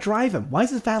where's he going to drive him? Why is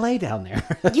his valet down there?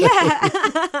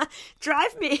 Yeah,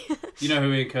 drive me. You know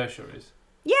who Ian Kershaw is?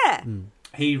 Yeah.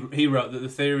 He wrote that the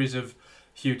theories of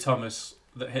Hugh Thomas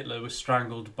that Hitler was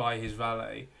strangled by his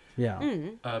valet.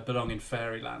 Belong in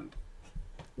fairyland.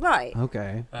 Right.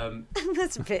 Okay.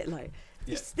 That's a bit like.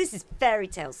 Yeah. This is fairy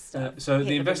tale stuff. So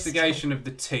the investigation of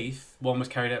the teeth, one was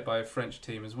carried out by a French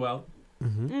team as well.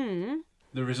 The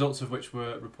results of which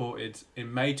were reported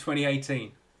in May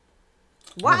 2018.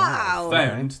 Wow!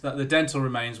 Found that the dental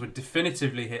remains were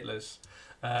definitively Hitler's.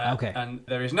 And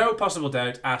there is no possible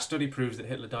doubt our study proves that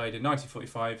Hitler died in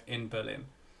 1945 in Berlin.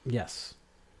 Yes.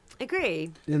 Agree.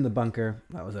 In the bunker.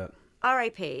 That was it.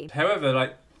 R.I.P.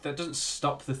 However, that doesn't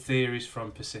stop the theories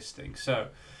from persisting. So...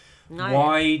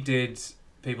 Why did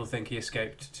people think he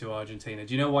escaped to Argentina?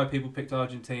 Do you know why people picked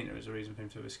Argentina as a reason for him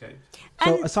to have escaped?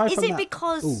 So aside from that,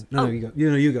 because... No, you go.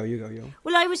 You go.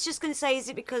 Well, I was just going to say, is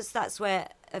it because that's where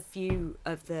a few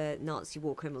of the Nazi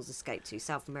war criminals escaped to,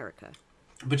 South America?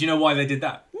 But do you know why they did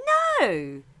that?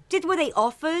 No! Were they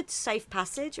offered safe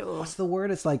passage? Or what's the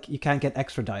word? It's like you can't get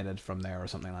extradited from there or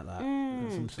something like that.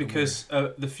 Because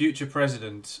the future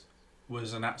president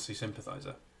was a Nazi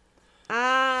sympathiser.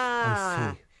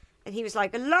 I see. And he was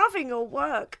like, loving your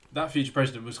work. That future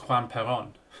president was Juan Perón.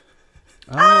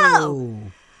 Oh!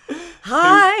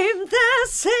 I'm the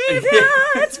savior,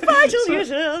 it's vital you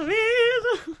tell me.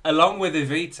 Along with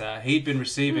Evita, he'd been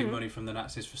receiving money from the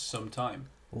Nazis for some time.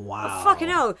 Wow. Oh, fucking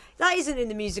hell. That isn't in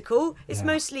the musical. It's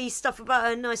mostly stuff about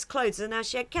her nice clothes and how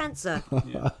she had cancer.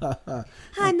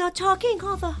 I'm not talking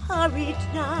of a hurried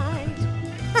night.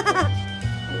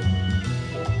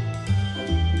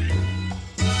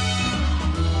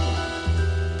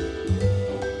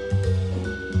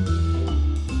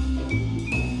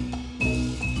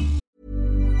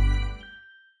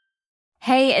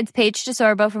 Hey, it's Paige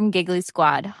DeSorbo from Giggly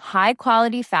Squad. High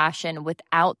quality fashion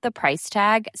without the price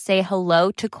tag. Say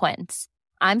hello to Quince.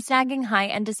 I'm snagging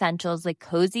high-end essentials like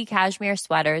cozy cashmere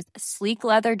sweaters, sleek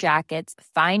leather jackets,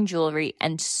 fine jewelry,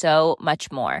 and so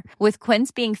much more. With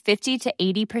Quince being 50 to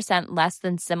 80% less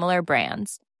than similar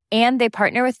brands. And they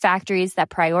partner with factories that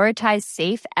prioritize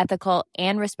safe, ethical,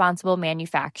 and responsible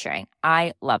manufacturing.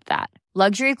 I love that.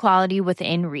 Luxury quality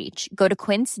within reach. Go to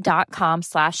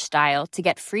quince.com/style to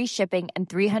get free shipping and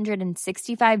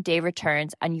 365-day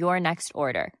returns on your next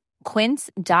order.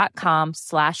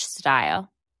 Quince.com/style.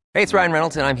 Hey, it's Ryan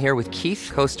Reynolds, and I'm here with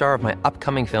Keith, co-star of my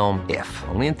upcoming film, If,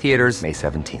 only in theaters May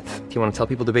 17th. Do you want to tell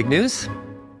people the big news?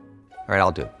 All right,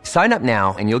 I'll do it. Sign up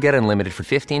now and you'll get unlimited for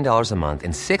 $15 a month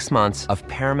and 6 months of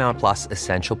Paramount Plus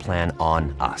Essential Plan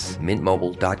on us.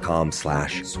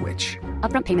 MintMobile.com/switch.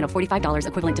 Upfront payment of $45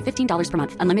 equivalent to $15 per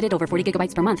month. Unlimited over 40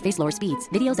 gigabytes per month. Face lower speeds.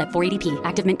 Videos at 480p.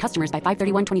 Active Mint customers by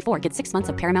 531.24 get 6 months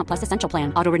of Paramount Plus Essential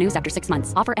Plan. Auto renews after 6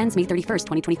 months. Offer ends May 31st,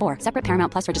 2024. Separate Paramount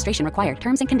Plus registration required.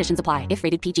 Terms and conditions apply if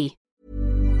rated PG.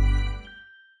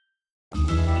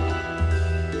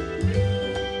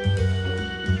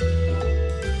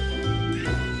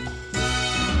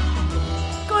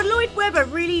 Lloyd Webber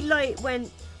really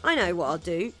went, I know what I'll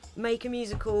do. Make a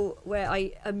musical where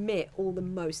I omit all the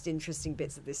most interesting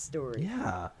bits of this story.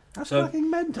 Yeah, that's fucking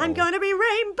mental. I'm gonna be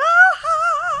Rainbow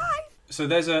High. So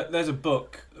there's a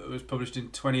book that was published in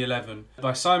 2011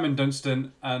 by Simon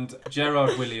Dunstan and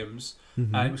Gerard Williams,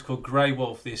 and it was called Grey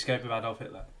Wolf: The Escape of Adolf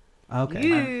Hitler. Okay.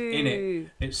 And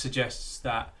in it suggests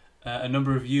that a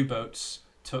number of U-boats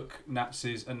took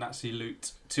Nazis and Nazi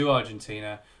loot to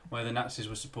Argentina, where the Nazis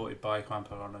were supported by Juan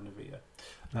Perón and Evita.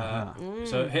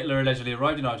 So Hitler allegedly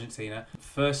arrived in Argentina,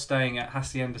 first staying at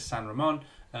Hacienda San Ramon,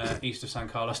 east of San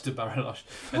Carlos de Bariloche,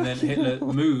 and then Hitler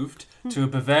moved to a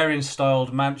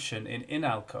Bavarian-styled mansion in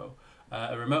Inalco,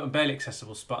 a remote and barely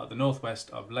accessible spot at the northwest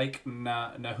of Lake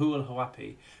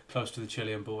Nahuel close to the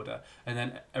Chilean border. And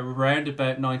then around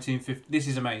about 1950, this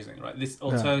is amazing, right? This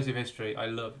alternative history, I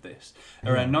love this.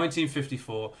 Around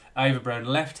 1954, Eva Braun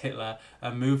left Hitler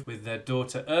and moved with their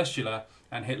daughter Ursula,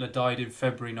 and Hitler died in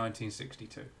February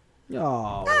 1962.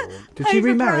 Oh, did she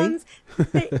remarry?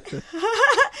 They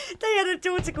had a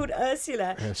daughter called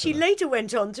Ursula. She later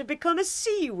went on to become a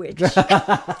sea witch.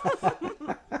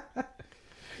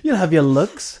 You'll have your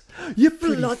looks, your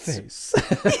pretty Lots. face.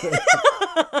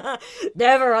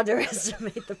 Never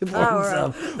underestimate the power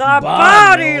of the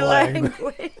body body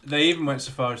language. They even went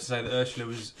so far as to say that Ursula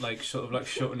was sort of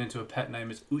shortened into a pet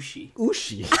name as Ushi.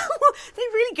 Ushi. They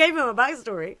really gave him a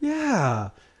backstory. Yeah.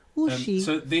 Ushi.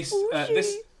 So this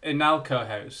Inalco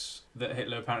house that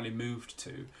Hitler apparently moved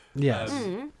to. Yes.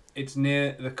 It's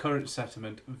near the current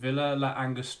settlement Villa La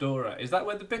Angostura. Is that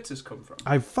where the bitters come from?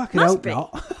 I fucking Must hope be.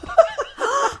 not.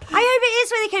 I hope it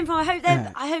is where they came from.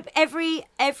 I hope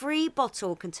every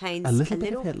bottle contains A little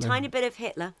bit of Hitler. tiny bit of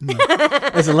Hitler.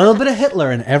 There's a little bit of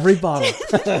Hitler in every bottle.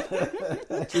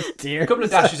 A couple of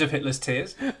dashes of Hitler's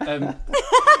tears.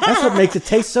 That's what makes it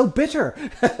taste so bitter.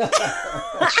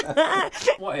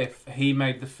 What if he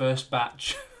made the first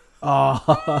batch?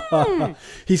 Oh,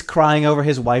 he's crying over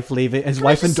his wife leaving, his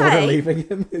wife and daughter say- leaving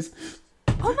him.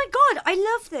 Oh my god, I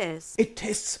love this. It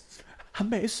tastes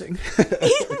amazing.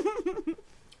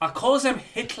 I call them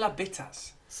Hitler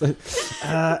bitters. So,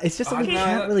 it's just that we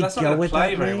can't really that's go not with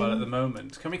play that very name. well at the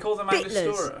moment. Can we call them Bitlers.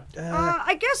 Angostura?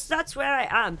 I guess that's where I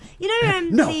am. You know,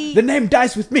 No, the name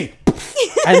dies with me.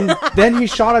 And then he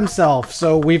shot himself,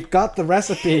 so we've got the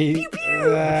recipe.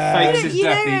 Fakes his you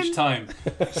death know, each time.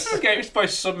 Escapes by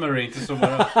submarine to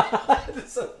somewhere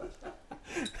else.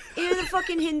 you know the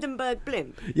fucking Hindenburg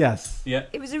blimp? Yes. Yeah.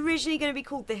 It was originally going to be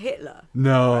called the Hitler.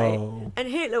 No. Right? And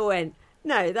Hitler went,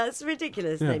 no, that's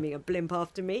ridiculous, naming a blimp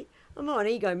after me. I'm not an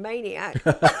egomaniac.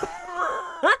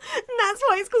 And that's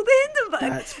why it's called the Hindenburg.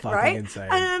 That's fucking right? insane.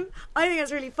 And I think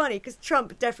that's really funny because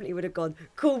Trump definitely would have gone,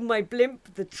 called my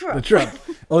blimp the Trump. The Trump.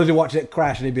 Only to watch it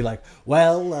crash and he'd be like,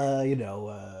 well,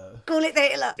 Call it the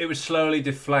Hitler. It would slowly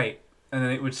deflate, and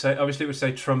then it would say, obviously it would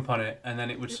say Trump on it, and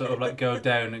then it would sort of go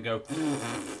down and go.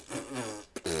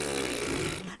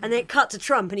 And then it cut to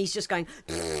Trump and he's just going,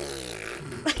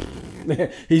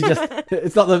 he's just,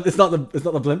 it's not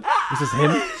the blimp. It's just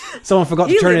him. Someone forgot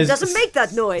to turn Helium his, doesn't make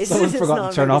that noise. someone It's forgot not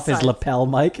to turn very off his silent. lapel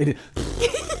mic.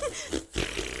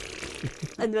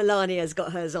 And Melania's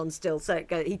got hers on still, so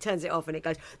he turns it off and it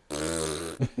goes,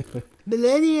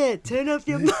 Melania, turn off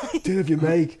your mic. Turn off your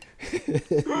mic.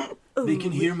 They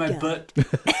can hear my butt.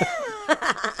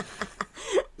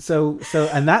 So,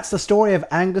 and that's the story of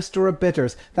Angostura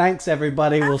Bitters. Thanks,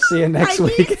 everybody. We'll see you next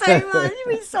Thank week. you so much.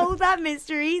 We solved that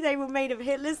mystery. They were made of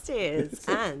Hitler's tears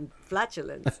and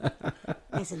flatulence.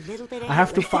 There's a little bit of I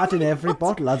have to Hitler. fart in every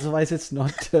bottle, otherwise it's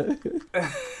not.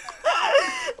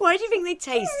 Why do you think they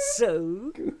taste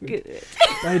so good?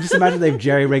 I just imagine they've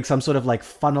jerry-rigged some sort of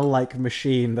funnel-like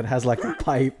machine that has a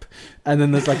pipe, and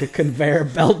then there's a conveyor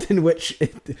belt in which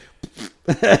it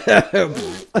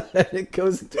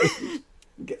goes into.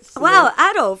 Wow,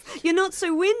 Adolf, you're not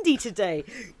so windy today.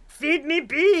 Feed me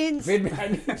beans. Feed me good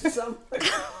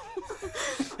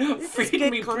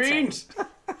content. brains.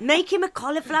 Make him a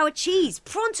cauliflower cheese,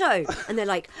 pronto. And they're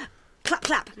like, clap,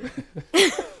 clap.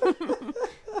 Get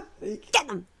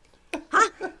them.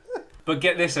 But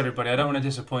get this, everybody. I don't want to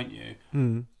disappoint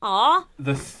you. Aw.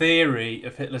 The theory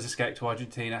of Hitler's escape to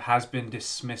Argentina has been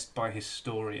dismissed by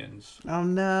historians. Oh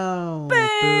no!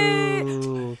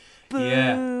 Boo.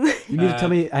 Yeah. You need to tell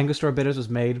me Angostura Bitters was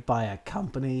made by a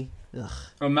company. Ugh.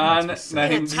 A man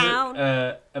named In a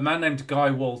town?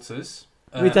 Guy Walters.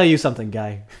 Let me tell you something,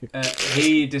 Guy.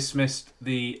 He dismissed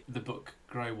the book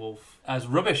Grey Wolf as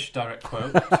rubbish. Direct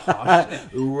quote. Harsh,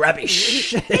 isn't it?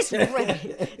 Rubbish. It's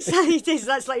rubbish. So it is.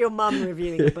 That's like your mum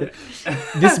reviewing a book.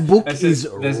 This book There's is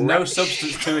no rubbish.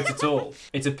 substance to it at all.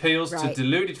 It appeals to Right.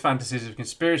 deluded fantasies of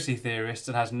conspiracy theorists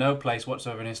and has no place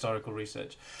whatsoever in historical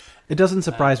research. It doesn't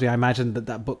surprise me. I imagine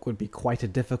that book would be quite a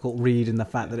difficult read in the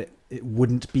fact that it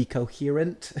wouldn't be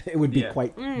coherent. It would be Yeah.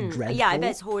 quite dreadful. Yeah, I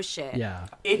bet it's horseshit. Yeah.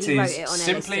 It He wrote is it on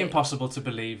simply LSD. impossible to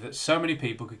believe that so many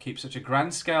people could keep such a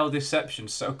grand-scale deception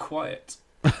so quiet.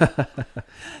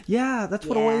 Yeah, that's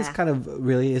what always Yeah. kind of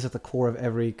really is at the core of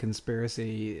every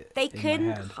conspiracy. They in my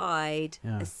couldn't head. hide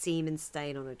Yeah. a semen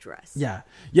stain on a dress. Yeah,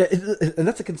 and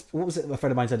that's what was it? A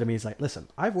friend of mine said to me, he's like, "Listen,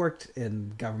 I've worked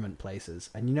in government places,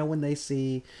 and when you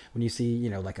see,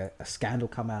 a scandal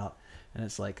come out, and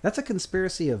it's like that's a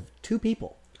conspiracy of two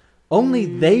people. Only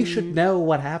they should know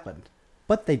what happened,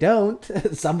 but they don't.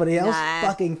 Somebody else Nah.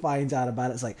 fucking finds out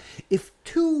about it. It's like if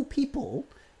two people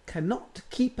cannot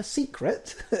keep a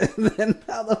secret, then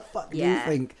how the fuck do you Yeah.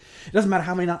 think? It doesn't matter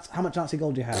how much Nazi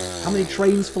gold you have, how many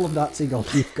trains full of Nazi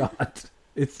gold you've got.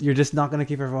 You're just not going to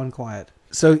keep everyone quiet.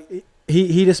 So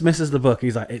he dismisses the book.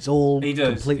 He's like, it's all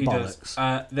complete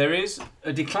bollocks. There is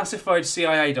a declassified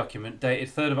CIA document dated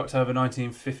 3rd of October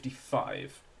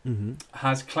 1955. Mm-hmm.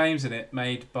 Has claims in it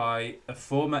made by a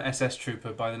former SS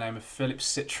trooper by the name of Philip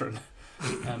Citroen.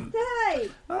 Hey!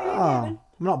 I'm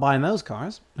not buying those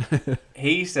cars.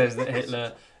 He says that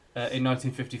Hitler, in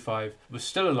 1955, was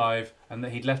still alive and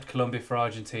that he'd left Colombia for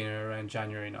Argentina around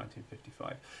January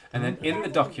 1955. And then in the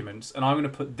documents, and I'm going to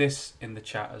put this in the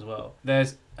chat as well,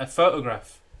 there's a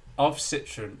photograph of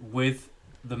Citroen with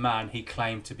the man he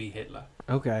claimed to be Hitler.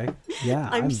 Okay. Yeah,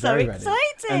 I'm so very ready. excited.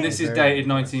 And this is dated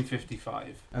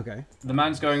 1955. Okay. The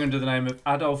man's going under the name of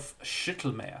Adolf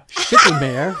Schittelmeyer.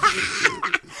 Schittelmeyer.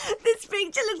 This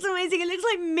picture looks amazing. It looks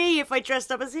like me if I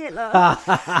dressed up as Hitler.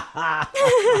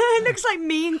 It looks like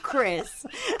me and Chris.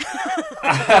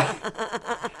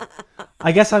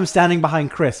 I guess I'm standing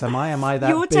behind Chris. Am I? Am I that?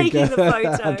 You're big, taking the photo.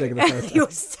 I'm taking the photo. You're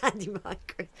standing behind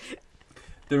Chris.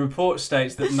 The report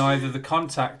states that neither the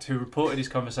contact who reported his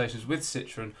conversations with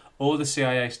Citroen or the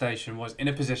CIA station was in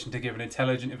a position to give an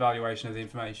intelligent evaluation of the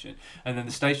information. And then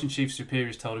the station chief's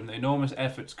superiors told him that enormous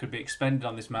efforts could be expended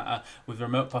on this matter with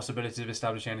remote possibilities of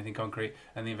establishing anything concrete,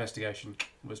 and the investigation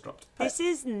was dropped. This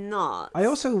is not. I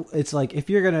also, it's like, if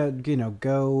you're going to,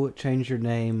 go change your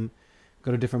name,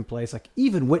 go to a different place, like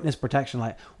even witness protection,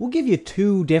 like, we'll give you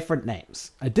 2 different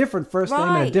names, a different first name and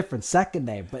a Right. different second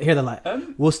name. But here they're like,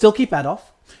 we'll still keep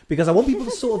Adolf because I want people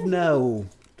to sort of know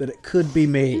that it could be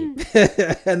me.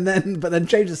 but then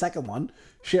change the second one,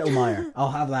 Schittelmeyer.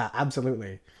 I'll have that,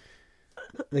 absolutely.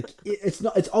 Like, it's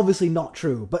obviously not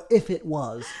true, but if it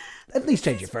was, at least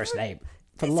change your first name.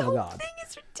 For the This love of whole God. thing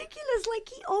is ridiculous. Like,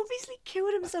 he obviously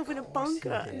killed himself in a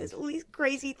bunker, and there's all these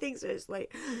crazy things where it's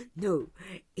like, no,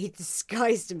 he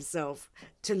disguised himself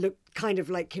to look kind of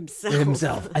like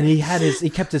himself. And he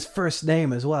kept his first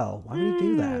name as well. Why would he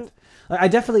do that? I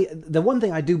definitely, the one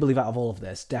thing I do believe out of all of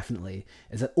this, definitely,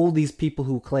 is that all these people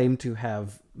who claim to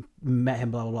have met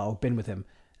him, blah, blah, blah, or been with him,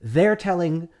 they're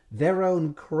telling their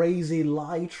own crazy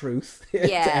lie truth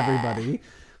to everybody.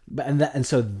 And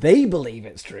so they believe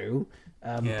it's true.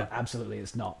 But absolutely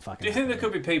it's not fucking. Do you think there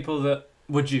happening. could be people that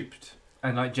were duped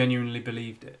and like genuinely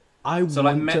believed it? So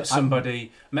met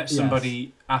somebody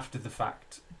after the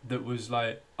fact that was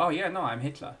like, oh yeah, no, I'm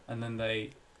Hitler, and then they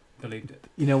believed it.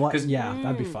 You know what? 'Cause Yeah,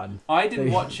 that'd be fun. I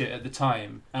didn't watch it at the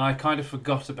time, and I kind of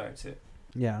forgot about it.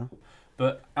 Yeah.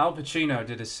 But Al Pacino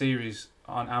did a series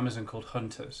on Amazon called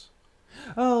Hunters.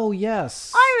 Oh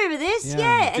yes. I remember this, Yeah.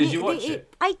 yeah. And Did you watch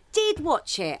it? I did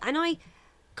watch it, and I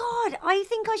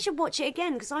think I should watch it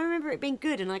again because I remember it being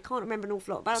good, and I can't remember an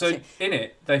awful lot about So it. in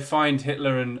it, they find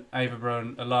Hitler and Eva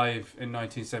Braun alive in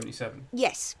 1977.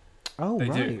 Yes, Oh They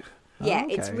right. do. yeah, Oh,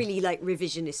 it's okay. really like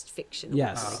revisionist fiction.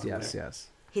 Yes, Oh, yes, okay. yes.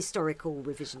 Historical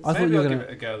revisionist. I thought Maybe you I'll were give gonna.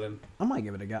 it a go then. I might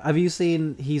give it a go. Have you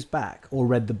seen He's Back or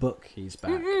read the book He's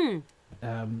Back?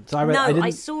 So I read. No, I didn't. I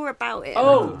saw about it.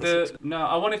 Oh,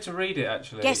 I wanted to read it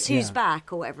actually. Guess Who's Yeah.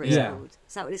 Back or whatever it's Yeah. called.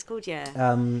 Is that what it's called?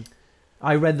 Yeah.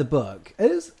 I read the book.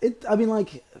 I mean,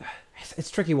 like, it's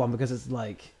a tricky one because it's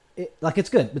like, it's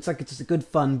good. It's like it's a good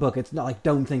fun book. It's not like,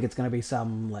 don't think it's gonna be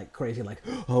some like crazy like,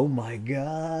 oh my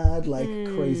god, like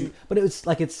crazy. But it was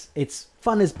like it's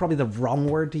fun is probably the wrong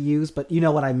word to use, but you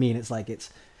know what I mean. It's like it's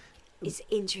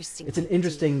interesting. an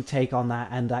interesting take on that,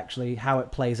 and actually how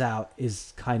it plays out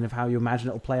is kind of how you imagine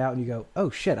it'll play out, and you go,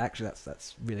 oh shit, actually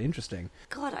that's really interesting.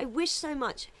 God, I wish so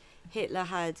much Hitler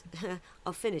had.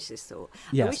 I'll finish this thought.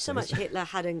 Yes, I wish so please. much Hitler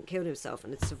hadn't killed himself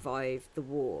and had survived the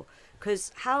war.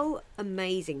 Because how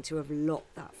amazing to have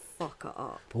locked that fucker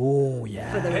up. Oh For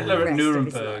yeah, the Hitler at rest of his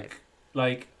Nuremberg, life.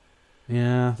 like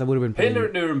yeah, that would have been pretty... Hitler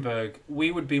at Nuremberg, we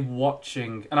would be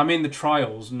watching, and I mean the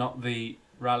trials, not the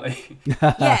rally.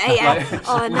 Yeah.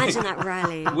 Oh, imagine that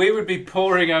rally. We would be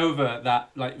poring over that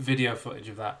like video footage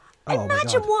of that. Oh, my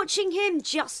Imagine God. watching him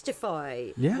justify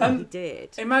Yeah. what he did.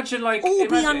 Imagine like Or be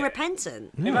imagine,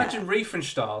 unrepentant. Imagine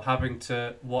Riefenstahl having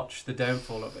to watch the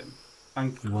downfall of him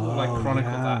and like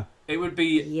chronicle yeah. that. It would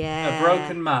be Yeah. a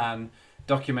broken man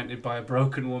documented by a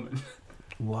broken woman.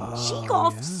 Whoa, She got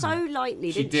off so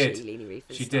lightly, She didn't did. she, Leni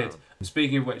Riefenstahl? She did.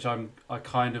 Speaking of which, I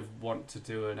kind of want to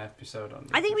do an episode on.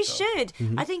 I think we Riefenstahl. should.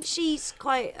 Mm-hmm. I think she's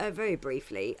quite, very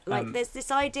briefly, like there's this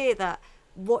idea that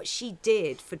what she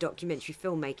did for documentary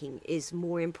filmmaking is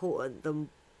more important than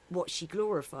what she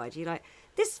glorified. You're like,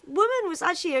 this woman was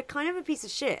actually a kind of a piece of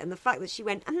shit, and the fact that she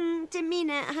went, didn't mean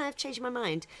it, I've changed my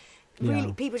mind. Really,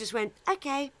 Yeah. people just went,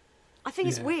 okay. I think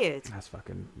it's Yeah. weird. That's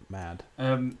fucking mad.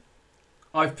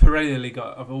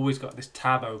 I've always got this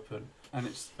tab open, and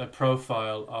it's a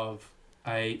profile of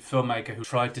a filmmaker who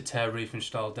tried to tear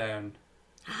Riefenstahl down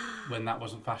when that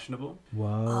wasn't fashionable.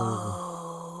 Whoa.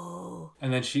 Oh.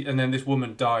 And then this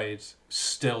woman died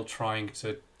still trying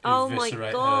to Oh my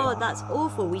eviscerate god, her. that's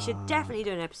awful. We should definitely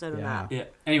do an episode on that. Yeah.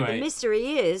 Anyway, The mystery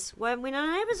is when we done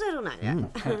an episode on that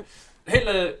yet.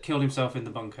 Hitler killed himself in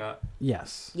the bunker.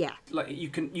 Yes. Yeah. Like you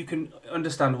can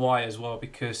understand why as well,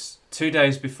 because 2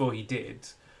 days before he did,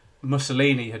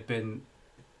 Mussolini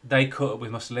they caught up with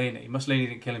Mussolini. Mussolini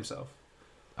didn't kill himself.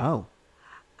 Oh.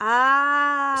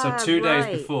 Ah. So 2 days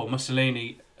right. before,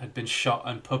 Mussolini had been shot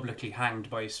and publicly hanged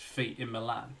by his feet in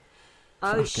Milan.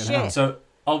 Oh Fucking shit. hell. So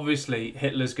obviously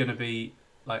Hitler's going to be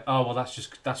like, oh well, that's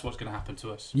what's going to happen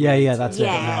to us. Yeah, We need yeah, to that's live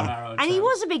it, on yeah. our own And he terms.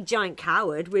 was a big giant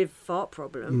coward with fart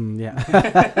problem. Yeah.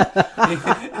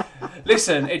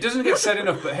 Listen, it doesn't get said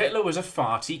enough, but Hitler was a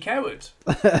farty coward.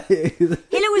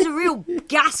 Hitler was a real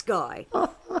gas guy.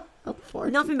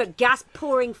 Nothing but gas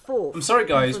pouring forth. I'm sorry,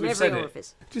 guys, from we've every said it.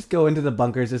 orifice. Just go into the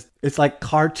bunkers. It's like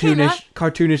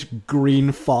cartoonish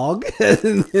green fog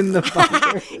in the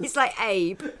bunker. It's like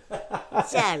Abe.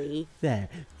 Sorry. There.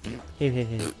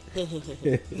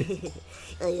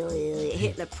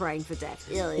 Hitler praying for death.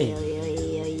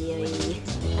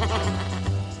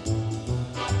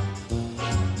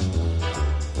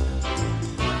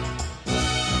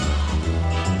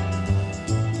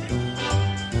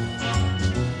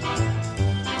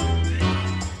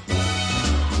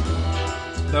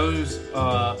 Those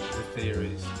are the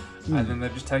theories. And then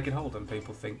they've just taken hold and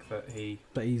people think that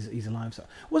But he's alive. So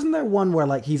wasn't there one where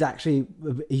like he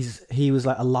was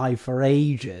like alive for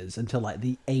ages until like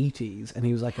the 80s, and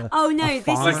he was like a Oh no, a this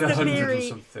farmer? is like the 100 or theory.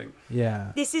 something.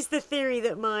 Yeah. This is the theory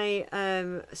that my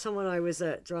someone I was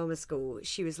at drama school,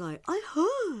 she was like, I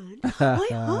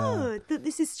heard that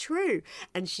this is true,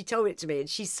 and she told it to me, and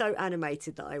she's so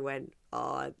animated that I went,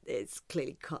 oh, it's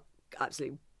clearly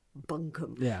absolutely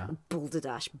bunkum, Yeah.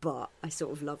 balderdash. But I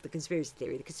sort of love the conspiracy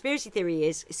theory. The conspiracy theory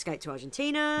is escape to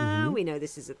Argentina. We know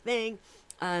this is a thing,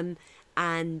 and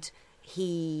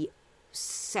he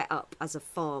set up as a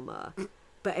farmer.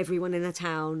 But everyone in the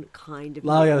town kind of...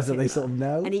 Oh, yeah, knew so they Hitler. sort of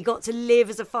know. And he got to live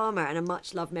as a farmer and a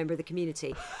much-loved member of the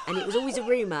community. And it was always a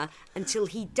rumour until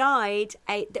he died.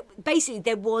 Basically,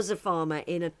 there was a farmer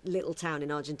in a little town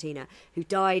in Argentina who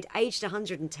died aged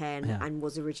 110 and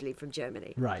was originally from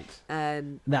Germany. Right.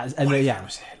 Um, That's and yeah.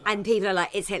 and people are like,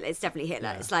 it's Hitler, it's definitely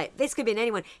Hitler. It's like, this could be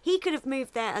anyone. He could have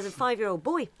moved there as a 5-year-old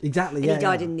boy. Exactly. And Yeah. he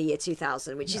died yeah. in the year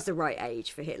 2000, which is the right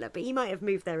age for Hitler. But he might have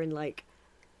moved there in like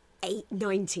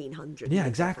 1900. Yeah,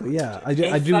 exactly. Yeah, I do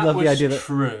If love that the was idea that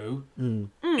true,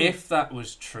 if that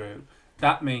was true,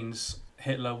 that means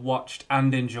Hitler watched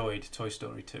and enjoyed Toy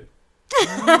Story 2.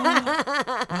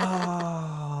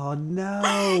 oh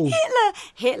no.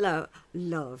 Hitler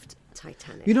loved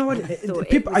Titanic. You know what? And thought it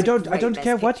People, was I a don't great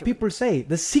care best what picture people say.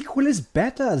 The sequel is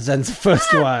better than the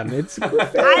first one. It's a good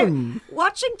film.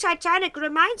 Watching Titanic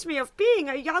reminds me of being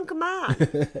a young man.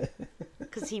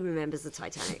 Because he remembers the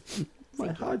Titanic. My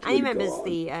heart And he will remembers go on.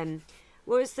 the,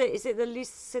 what was the, is it the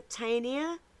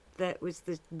Lusitania? That was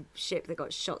the ship that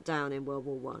got shot down in World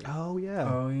War One. Oh yeah.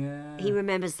 Oh, yeah. He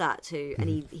remembers that too, and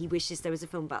he wishes there was a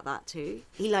film about that too.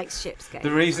 He likes ships games.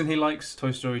 The reason he likes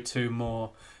Toy Story 2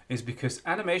 more is because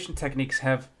animation techniques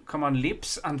have,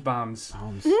 leaps and bounds.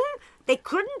 They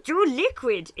couldn't do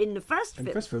liquid in the first And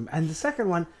film. first film, and the second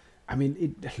one. I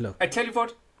mean, look. I tell you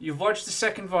what, you watch the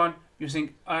second one, you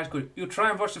think, oh, that's good. You try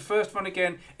and watch the first one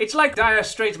again. It's like Dire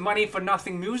Straits' Money for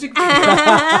Nothing music video.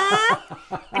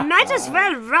 I might as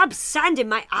well rub sand in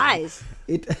my eyes.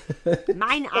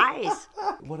 Mine eyes.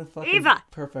 What a fucking Eva!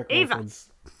 perfect Eva! reference.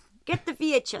 Get the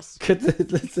VHS.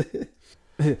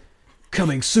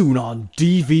 Coming soon on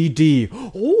DVD.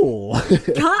 Oh.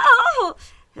 Oh!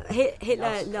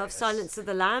 Hitler loved Silence of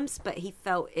the Lambs, but he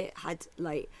felt it had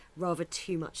like rather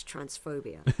too much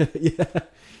transphobia. Yeah.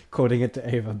 Quoting it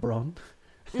to Eva Braun.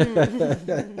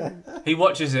 He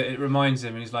watches it, it reminds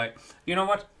him, and he's like, you know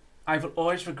what? I will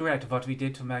always regret what we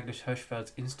did to Magnus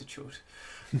Hirschfeld's Institute.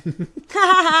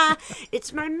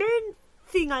 It's my main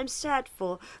thing I'm sad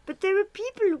for, but there were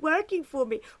people working for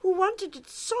me who wanted it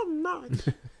so much.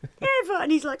 Eva,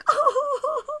 and he's like,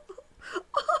 oh.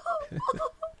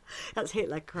 That's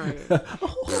Hitler crying.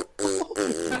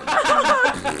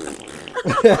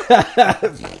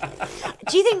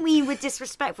 Do you think we were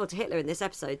disrespectful to Hitler in this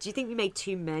episode? Do you think we made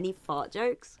too many fart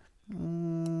jokes?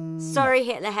 Sorry,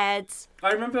 Hitler heads.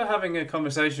 I remember having a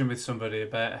conversation with somebody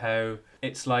about how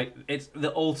it's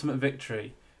the ultimate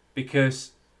victory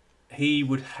because he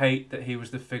would hate that he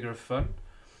was the figure of fun.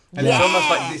 And it's almost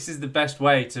like this is the best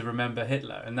way to remember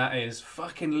Hitler, and that is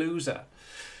fucking loser.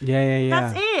 Yeah.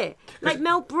 That's it. Like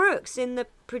Mel Brooks in The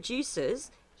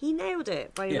Producers, he nailed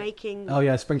it by making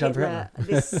Springtime for Hitler.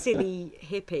 this silly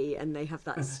hippie, and they have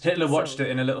that Hitler watched song. it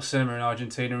in a little cinema in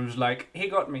Argentina and was like, he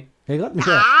got me. He got me.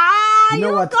 Ah, You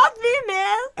know what? got me,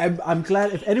 Mel. I'm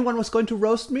glad if anyone was going to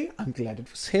roast me, I'm glad it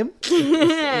was him.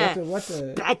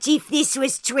 But if this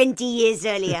was 20 years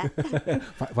earlier.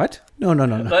 What? No.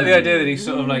 Like the idea that he's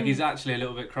sort of like, he's actually a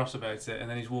little bit cross about it, and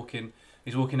then he's walking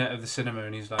out of the cinema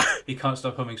and he's like, he can't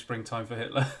stop humming Springtime for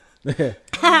Hitler.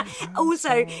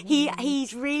 Also,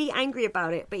 he's really angry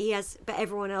about it, but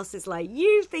everyone else is like,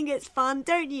 you think it's fun,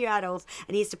 don't you, Adolf?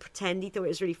 And he has to pretend he thought it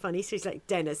was really funny, so he's like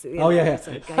Dennis at the end of the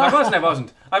episode going, I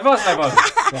wasn't. I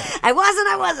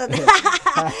wasn't.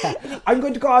 I'm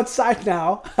going to go outside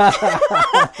now.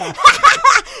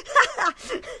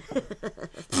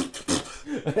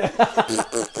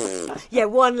 Yeah,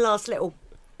 one last little.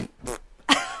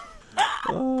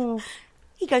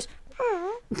 He goes.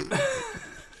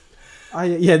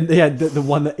 The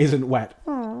one that isn't wet.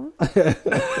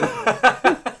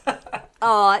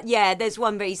 Oh, yeah, there's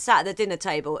one where he's sat at the dinner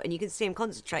table and you can see him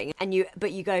concentrating,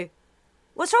 but you go,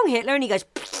 what's wrong, Hitler? And he goes,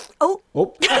 oh.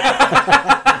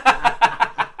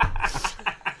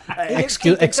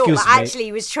 Excuse me. Actually,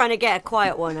 he was trying to get a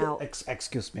quiet one out.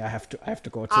 Excuse me. I have to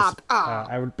go. I'd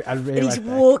really And he's like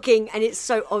that. walking, and it's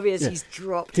so obvious he's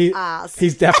dropped ass.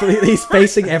 He's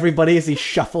facing everybody as he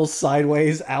shuffles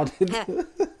sideways out.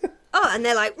 Oh, and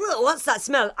they're like, what's that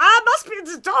smell? Must be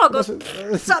the dog or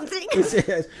something.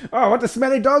 Oh, what a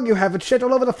smelly dog you have. It's shit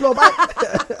all over the floor.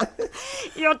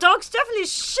 Your dog's definitely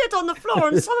shit on the floor,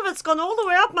 and some of it's gone all the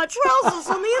way up my trousers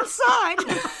on the inside.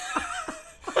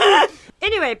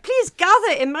 Anyway, please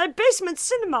gather in my basement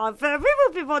cinema where we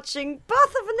will be watching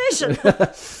Birth of a Nation.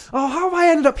 Oh, how have I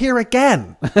ended up here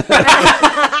again?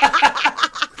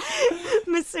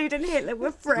 Masood and Hitler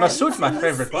were friends. Masood's my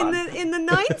favourite one. In the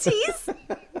 90s.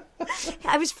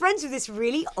 I was friends with this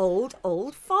really old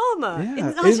farmer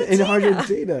in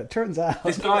Argentina. Turns out.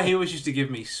 This guy, he always used to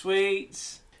give me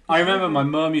sweets. I remember my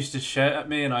mum used to shout at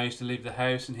me and I used to leave the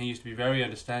house, and he used to be very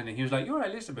understanding. He was like, you're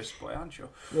Elizabeth's boy, aren't you?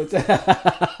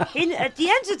 At the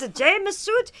end of the day,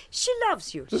 Masood, she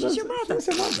loves you. She's your mother. She's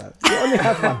your mother. You only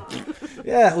have one.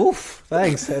 Yeah, oof.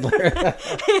 Thanks, Hitler.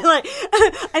 Like,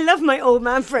 I love my old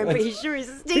man friend, but he sure is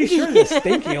stinky. He sure is a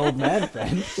stinky old man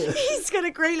friend. He's got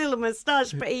a great little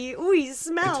moustache, but he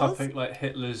smells. A topic like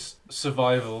Hitler's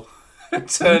survival.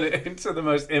 Turn it into the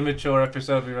most immature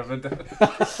episode we've ever done.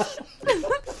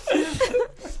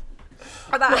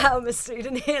 About how Masood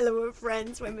and Hitler were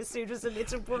friends when Masood was a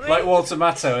little boy. Like Walter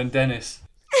Matthau and Dennis.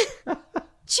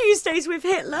 Tuesdays with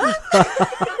Hitler.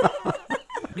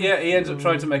 Yeah, he ends up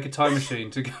trying to make a time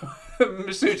machine to go.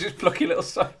 Masood's just plucky little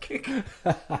psychic.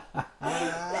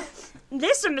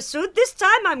 Listen, Masood, this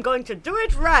time I'm going to do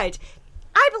it right.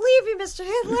 I believe you, Mr.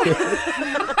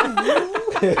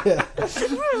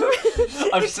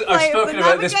 I've spoken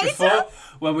about this before.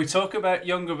 When we talk about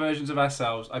younger versions of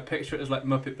ourselves, I picture it as like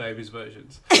Muppet Babies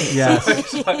versions. Yes. So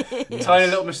it's like tiny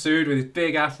little Masood with his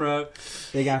big afro.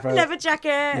 Leather jacket.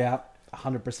 Yeah,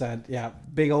 100%. Yeah,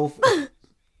 big old...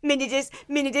 Mini disc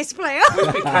player.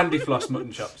 With big candy floss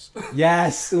mutton chops.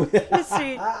 Yes. Masood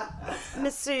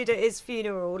at his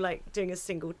funeral, like doing a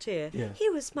single tear. Yeah. He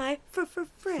was my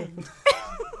friend.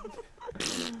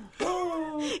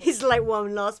 He's like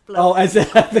one last blow. Oh, as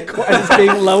it's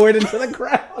being lowered into the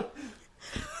ground.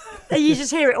 And you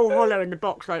just hear it all hollow in the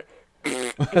box, like.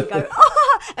 And you go,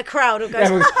 oh! A crowd will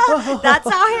go, that's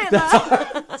our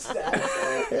Hitler.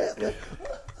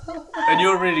 And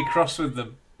you're really cross with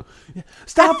them.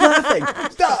 Stop laughing!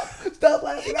 Stop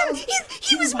laughing!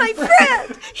 He was my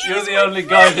friend. You're the only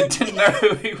guy that didn't know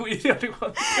who he was. The only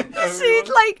one that didn't know who he Masood was.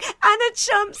 like Anna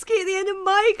Chomsky at the end of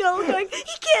My Girl going,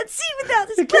 he can't see without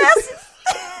his glasses.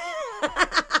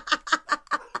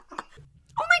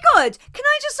 Oh my God, can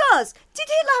I just ask, did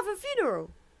Hitler have a funeral?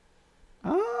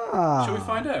 Shall we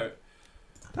find out?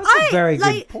 That's a very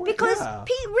good point. Because yeah.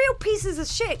 real pieces of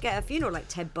shit get a funeral, like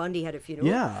Ted Bundy had a funeral.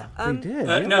 Yeah, they did.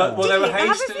 No, well, they were Did he have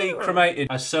a hastily funeral? cremated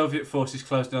as Soviet forces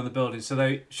closed in on the building. So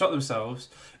they shot themselves,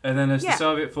 and then as the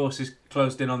Soviet forces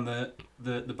closed in on the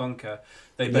bunker,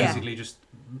 they basically just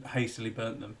hastily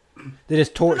burnt them. They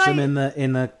just torched them in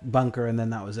the bunker, and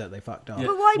then that was it. They fucked up. Yeah.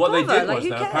 But why what they bother? did Like, was, who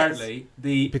though, cares? apparently,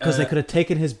 Because they could have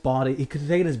taken his body, he could have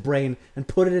taken his brain and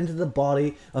put it into the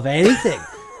body of anything.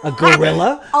 A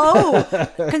gorilla? Oh,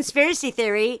 conspiracy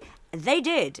theory. They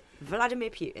did.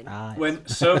 Vladimir Putin. When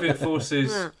Soviet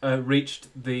forces reached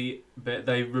the bit,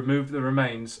 they removed the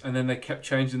remains, and then they kept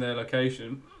changing their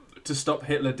location to stop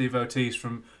Hitler devotees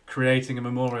from creating a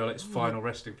memorial at its final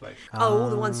resting place. Oh,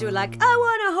 the ones who are like, I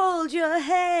want to hold your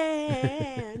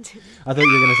hand. I thought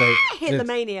you were going to say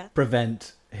Hitlermania.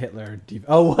 Prevent Hitler.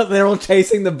 They're all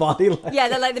chasing the body. Yeah,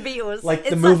 they're like the Beatles. Like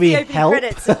the it's movie like the opening Help.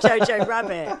 credits of Jojo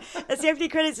Rabbit. It's the opening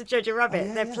credits of Jojo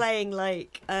Rabbit. They're playing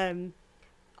like a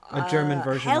German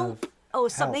version Help. of Or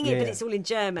something, Help, but yeah. it's all in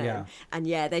German. Yeah. And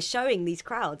yeah, they're showing these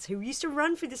crowds who used to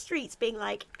run through the streets being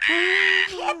like,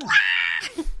 Hitler!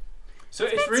 So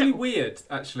it's really weird,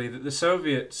 actually, that the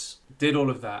Soviets did all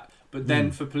of that, but then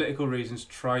Hmm. for political reasons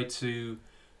tried to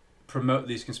promote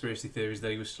these conspiracy theories that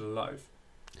he was still alive.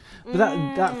 But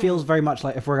that feels very much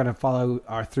like, if we're going to follow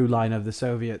our through line of the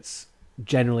Soviets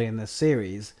generally in this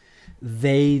series,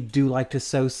 they do like to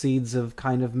sow seeds of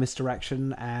kind of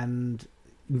misdirection and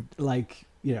like,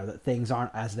 you know, that things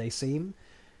aren't as they seem.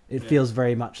 It feels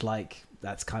very much like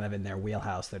that's kind of in their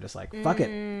wheelhouse. They're just like, fuck it,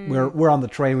 we're on the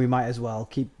train. We might as well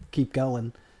keep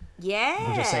going. Yeah.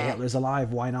 We'll just say Hitler's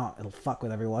alive. Why not? It'll fuck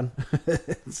with everyone.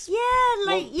 Let's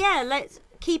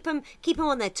keep them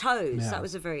on their toes. Yeah. That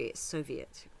was a very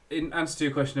Soviet. In answer to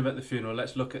your question about the funeral,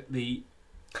 let's look at the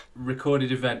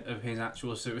recorded event of his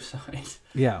actual suicide.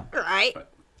 Yeah. Right.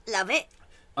 Love it.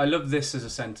 I love this as a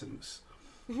sentence.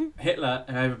 Hitler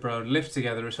and Eva Braun lived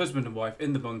together as husband and wife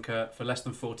in the bunker for less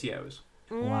than 40 hours.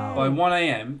 Wow. By 1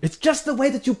 a.m. It's just the way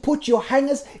that you put your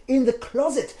hangers in the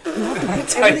closet. You have to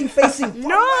put everything facing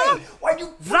one way. Why do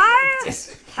you put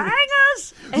this?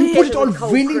 Hangers! You put it on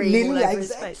Cold really cream nearly all over like his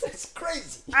that. face. That's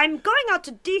crazy. I'm going out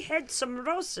to dehead some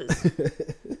roses.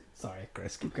 Sorry,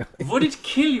 Chris, keep going. Would it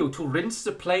kill you to rinse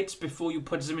the plates before you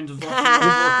put them into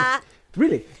water?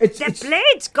 Really, it's The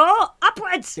blades go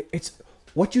upwards. it's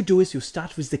what you do is you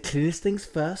start with the cleanest things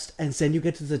first, and then you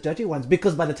get to the dirty ones.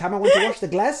 Because by the time I want to wash the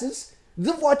glasses,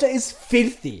 the water is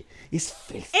filthy. It's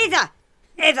filthy.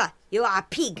 Eva, you are a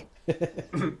pig.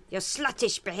 Your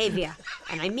sluttish behaviour.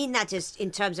 And I mean that just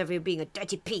in terms of you being a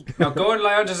dirty pig. Now go and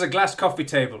lie under the glass coffee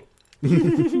table.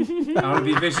 I'll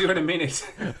be with you in a minute.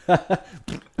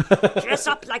 Dress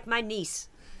up like my niece.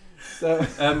 So,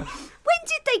 When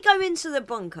did they go into the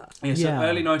bunker? Yeah, so Yeah.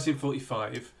 early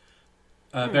 1945.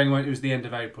 Bearing in mind it was the end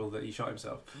of April that he shot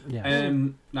himself. yeah.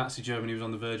 Nazi Germany was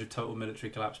on the verge of total military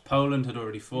collapse. Poland had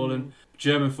already fallen.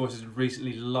 German forces had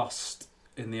recently lost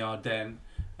in the Ardennes.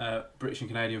 British and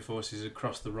Canadian forces had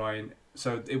crossed the Rhine.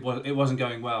 So it wasn't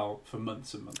going well for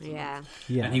months and months. And Yeah. months.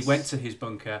 Yes. And he went to his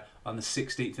bunker on the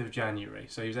 16th of January.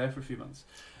 So he was there for a few months.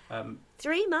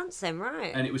 3 months then,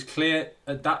 right? And it was clear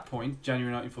at that point,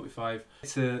 January 1945,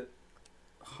 to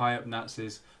high up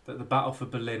Nazis that the battle for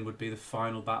Berlin would be the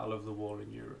final battle of the war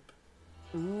in Europe.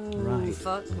 Right.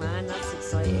 Fuck, man, that's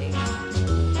exciting.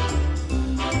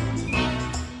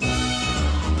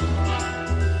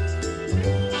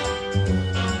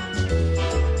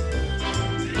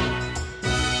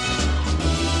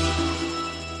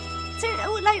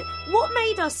 So, like, what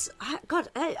made us... God,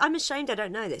 I'm ashamed I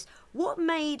don't know this. What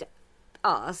made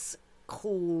us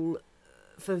call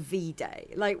for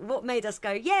V-Day? Like, what made us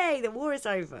go, yay, the war is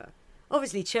over?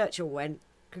 Obviously, Churchill went,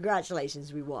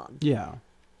 congratulations, we won. Yeah.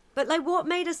 But, like, what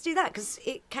made us do that? Because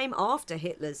it came after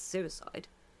Hitler's suicide.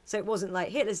 So it wasn't like,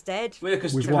 Hitler's dead. Well,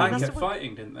 because Which Japan one? kept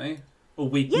fighting, didn't they? Or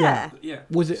we... Yeah. Yeah.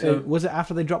 Was it So- was it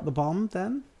after they dropped the bomb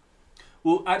then?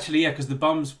 Well, actually, yeah, because the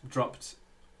bombs dropped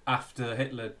after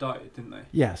Hitler died, didn't they?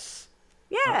 Yes.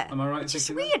 Yeah. Am I right in It's just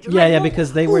thinking weird. Yeah, like, yeah, what-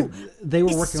 because they were Ooh, they were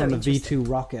this is working so on the interesting. V2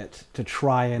 rocket to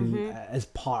try and as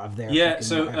part of their Yeah, fucking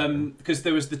so whatever. because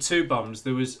there was the two bombs,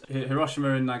 there was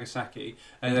Hiroshima and Nagasaki,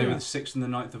 and they Yeah. were the 6th and the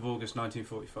 9th of August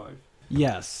 1945.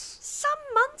 yes, Some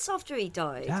months after he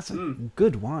died. that's a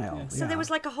good while. Yeah. So there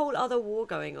was like a whole other war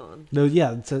going on no,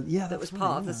 yeah, so yeah, that was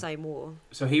part of the same war.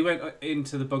 So he went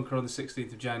into the bunker on the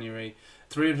 16th of January.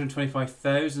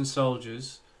 325,000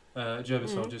 soldiers, German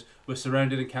soldiers, were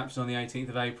surrounded and captured on the 18th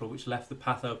of April, which left the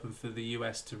path open for the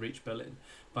US to reach Berlin.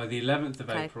 By the 11th of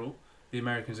Okay. April, the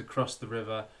Americans had crossed the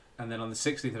river, and then on the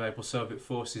 16th of April, Soviet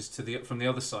forces from the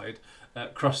other side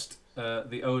crossed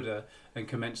the Oder and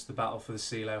commenced the battle for the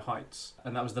Silo Heights.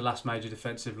 And that was the last major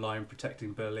defensive line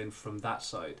protecting Berlin from that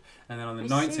side. And then on the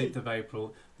 19th of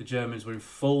April, the Germans were in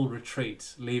full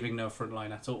retreat, leaving no front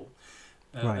line at all.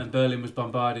 Right. And Berlin was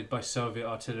bombarded by Soviet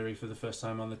artillery for the first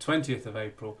time on the 20th of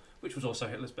April, which was also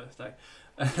Hitler's birthday.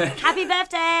 Happy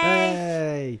birthday!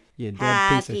 Hey, you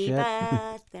dead piece of Happy shit.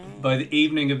 birthday! By the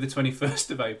evening of the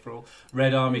 21st of April,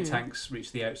 Red Army tanks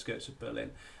reached the outskirts of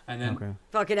Berlin. And then Okay.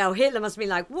 Fucking hell, Hitler must be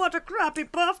like, what a crappy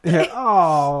birthday!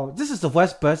 Oh, this is the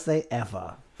worst birthday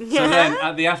ever. So then,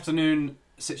 at the afternoon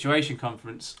situation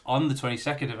conference on the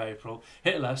 22nd of April,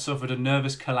 Hitler suffered a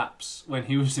nervous collapse when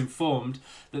he was informed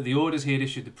that the orders he had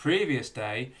issued the previous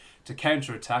day to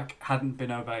counterattack hadn't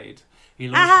been obeyed. He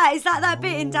launched, Aha, is that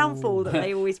bit in Downfall that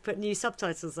they always put new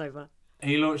subtitles over?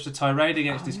 he launched a tirade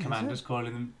against his commanders,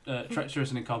 calling them treacherous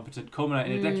and incompetent,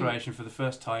 culminating in a declaration for the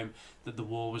first time that the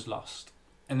war was lost.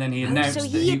 And then he announced so that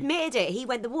he admitted it. He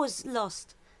went, the war's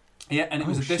lost. Yeah, and it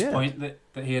was at this point that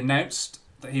he announced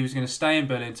that he was going to stay in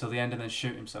Berlin till the end and then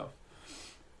shoot himself.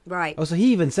 Right. Oh, so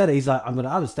he even said it. He's like,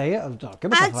 I'll stay here. I'll do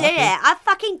it. I'll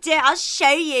fucking do it. I'll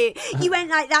show you. You went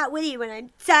like that, will you? When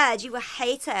I'm dead, you will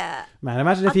hate it. Man,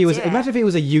 imagine if he was a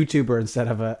YouTuber instead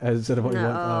of what he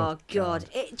was. Oh God.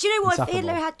 Do you know what? If Insufferable.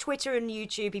 Hitler had Twitter and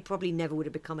YouTube, he probably never would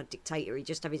have become a dictator. He'd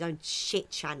just have his own shit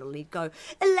channel and he'd go,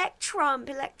 elect Trump,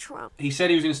 elect Trump. He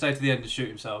said he was going to stay to the end and shoot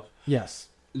himself. Yes.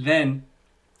 Then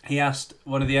he asked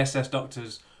one of the SS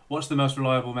doctors, what's the most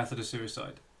reliable method of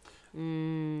suicide?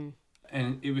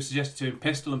 And it was suggested to him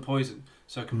pistol and poison.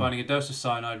 So combining a dose of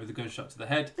cyanide with a gunshot to the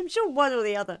head. I'm sure one or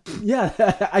the other. Yeah,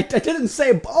 I didn't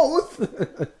say both.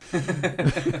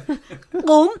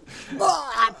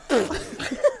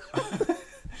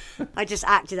 I just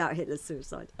acted out Hitler's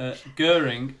suicide.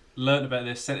 Goering learnt about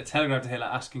this, sent a telegram to Hitler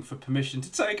asking for permission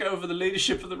to take over the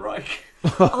leadership of the Reich.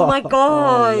 Oh my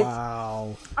God. Oh,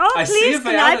 wow. Oh, I see please, a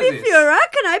can I be reality. Führer?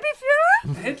 Can I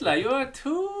be Führer? Hitler,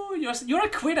 you're a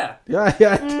quitter.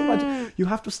 Yeah, too much. You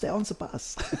have to stay on the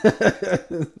bus.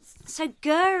 So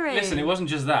Goering. Listen, it wasn't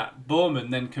just that. Bormann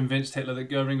then convinced Hitler that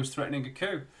Goering was threatening a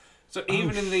coup. So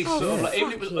even in these sort of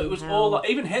even it was all like,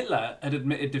 even Hitler had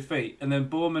admitted defeat, and then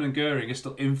Bormann and Goering are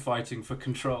still infighting for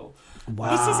control.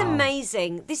 Wow. This is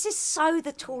amazing. This is so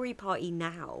the Tory party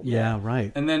now. Yeah,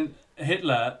 right. And then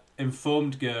Hitler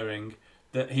informed Goering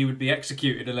that he would be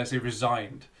executed unless he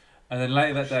resigned. And then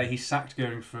later that day, he sacked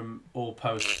Goering from all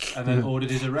posts and then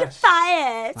ordered his arrest.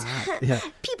 Fired. Yeah.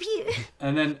 Pew pew.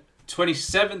 And then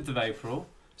 27th of April,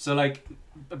 so like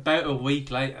about a week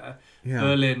later,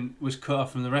 Berlin was cut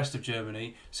off from the rest of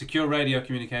Germany. Secure radio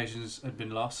communications had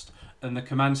been lost, and the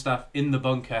command staff in the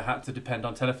bunker had to depend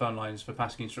on telephone lines for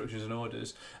passing instructions and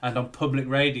orders, and on public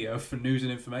radio for news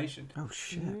and information. Oh,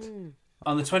 shit.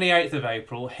 On the 28th of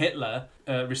April, Hitler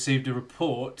received a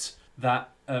report that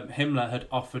Himmler had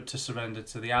offered to surrender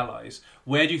to the Allies.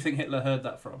 Where do you think Hitler heard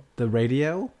that from? The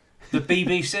radio? The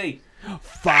BBC.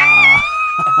 Fuck.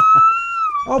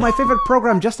 Oh, my favourite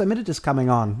programme, Just a Minute, is coming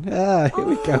on. Here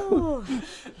we go.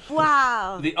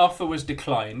 Wow. The offer was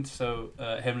declined, so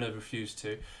Himmler refused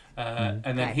to.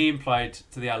 And then he implied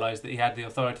to the Allies that he had the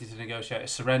authority to negotiate a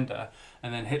surrender,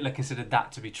 and then Hitler considered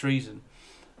that to be treason.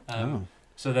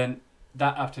 So then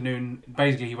that afternoon,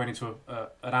 basically he went into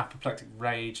an apoplectic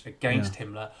rage against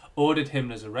Himmler, ordered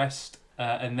Himmler's arrest,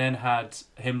 and then had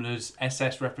Himmler's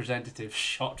SS representative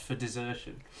shot for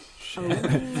desertion.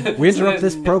 We interrupt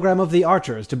this program of The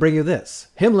Archers to bring you this.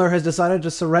 Himmler has decided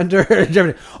to surrender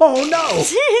Germany. Oh,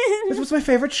 no! This was my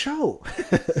favourite show.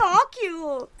 Fuck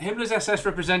you. Himmler's SS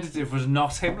representative was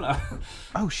not Himmler.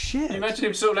 Oh, shit. Imagine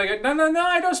him sort of like, no,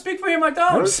 I don't speak for him, I I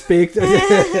don't don't. speak.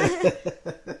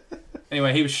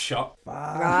 Anyway, he was shot.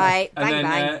 Right. And Bang then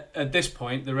bang. at this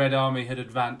point, the Red Army had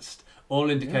advanced. All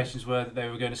indications were that they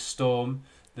were going to storm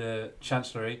the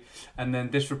Chancellery. And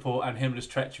then this report and Himmler's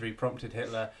treachery prompted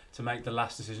Hitler to make the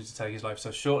last decision to take his life. So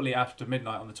shortly after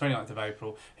midnight on the 29th of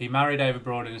April, he married Eva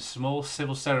Braun in a small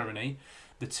civil ceremony.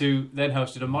 The two then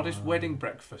hosted a modest wedding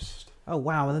breakfast. Oh,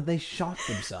 wow. And then they shot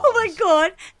themselves. Oh my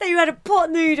God. They had a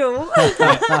pot noodle.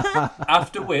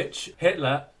 After which,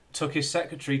 Hitler took his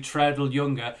secretary, Traudl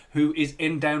Junge, who is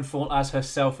in Downfall as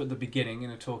herself at the beginning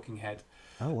in a talking head.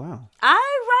 Oh, wow.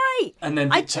 Oh, right. And then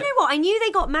do you know what? I knew they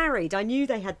got married. I knew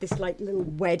they had this like little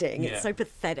wedding. Yeah. It's so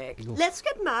pathetic. Let's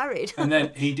get married. And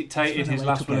then he dictated his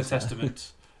last will and together.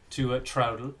 testament to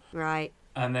Traudl. Right.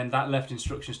 And then that left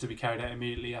instructions to be carried out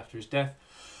immediately after his death.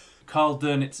 Karl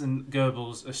Dönitz and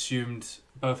Goebbels assumed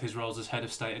both his roles as head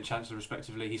of state and chancellor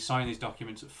respectively. He signed these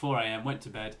documents at 4 a.m, went to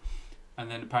bed, and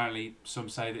then apparently some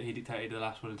say that he dictated the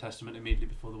last will and testament immediately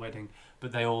before the wedding,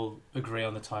 but they all agree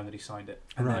on the time that he signed it.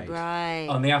 And then Right.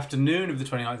 on the afternoon of the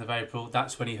 29th of April,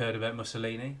 that's when he heard about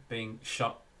Mussolini being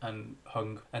shot and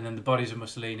hung. And then the bodies of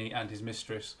Mussolini and his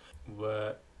mistress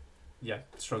were,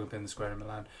 strung up in the square in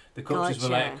Milan. The corpses were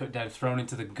later cut down, thrown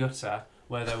into the gutter,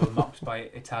 where they were mocked by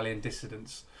Italian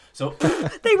dissidents. So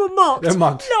They were mocked. They're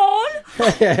mocked. Lol.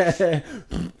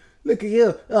 Look at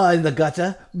you. Oh, in the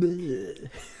gutter.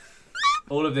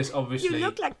 all of this obviously You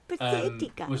look like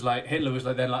pathetica. was like, Hitler was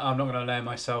like, then like, I'm not going to allow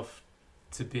myself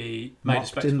to be made a Mocked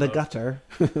spectacle in the of. gutter.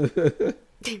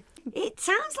 It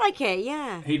sounds like it,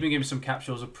 yeah. He'd been given some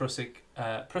capsules of prussic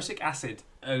acid,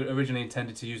 originally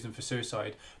intended to use them for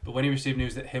suicide. But when he received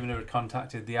news that Himmler had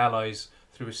contacted the Allies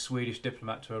through a Swedish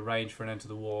diplomat to arrange for an end to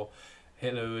the war,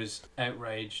 Hitler was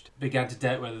outraged, began to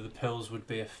doubt whether the pills would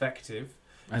be effective.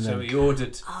 And so then- he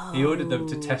ordered them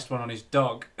to test one on his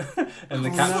dog, and the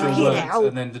capsule fucking worked, hell.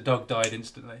 and then the dog died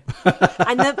instantly.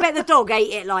 And I bet the dog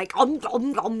ate it like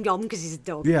because he's a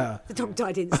dog. Yeah. The dog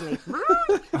died instantly.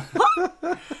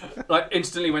 Like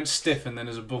instantly went stiff, and then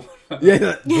as a ball.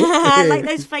 Yeah. Like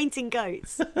those fainting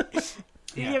goats. Have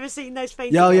you ever seen those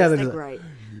fainting Yeah, oh, yeah, goats? they're They're great.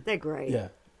 They're great. Yeah.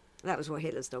 That was what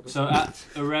Hitler's dog was. So at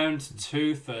around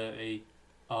 2:30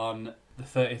 on the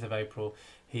 30th of April,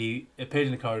 he appeared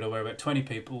in the corridor where about 20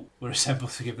 people were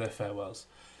assembled to give their farewells.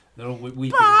 They're all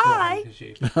weeping Bye.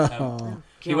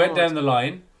 He went God. down the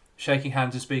line, shaking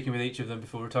hands and speaking with each of them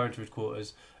before retiring to his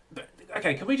quarters. But,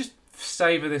 okay, can we just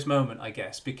savour this moment, I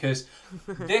guess? Because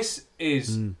this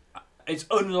is... It's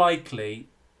unlikely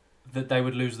that they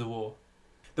would lose the war.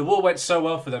 The war went so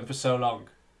well for them for so long.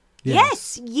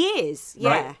 Yes, years. Yeah.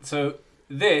 Right? So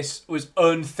this was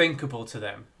unthinkable to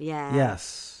them. Yeah.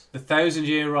 Yes. The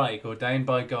 1,000-year Reich ordained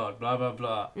by God, blah, blah,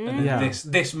 blah. And then Yeah.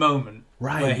 this moment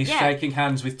Right. where he's Yeah. shaking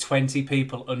hands with 20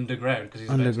 people underground because he's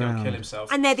about to go and Underground. kill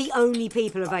himself. And they're the only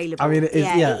people available. I mean, it is-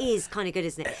 yeah. it is kind of good,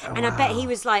 isn't it? And I bet he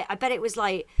was like, I bet it was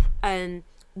like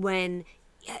when,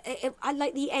 I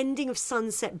like the ending of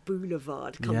Sunset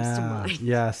Boulevard comes to mind.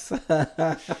 Yes.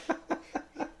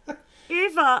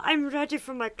 Eva, I'm ready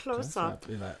for my close-up.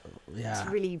 Yeah.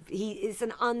 It's really, he is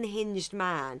an unhinged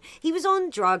man. He was on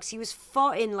drugs. He was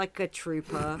fighting like a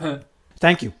trooper.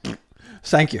 Thank you.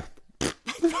 Thank you.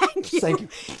 Thank you. Thank you.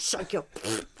 Shut up.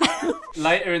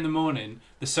 Later in the morning,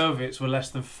 the Soviets were less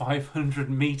than 500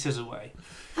 metres away.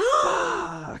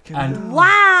 And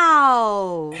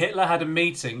Wow. Hitler had a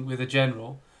meeting with a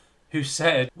general who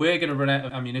said, we're going to run out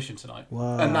of ammunition tonight.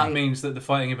 Wow. And that Right. means that the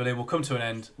fighting in Berlin will come to an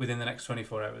end within the next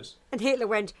 24 hours. And Hitler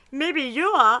went, maybe you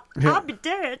are. I'll be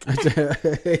dead.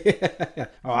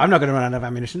 Oh, I'm not going to run out of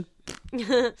ammunition.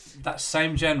 That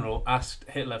same general asked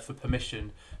Hitler for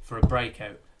permission for a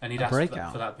breakout. And he'd asked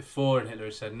breakout? for that before, and Hitler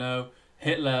had said no.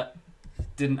 Hitler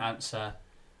didn't answer.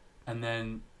 And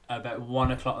then about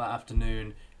 1 o'clock that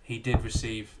afternoon, he did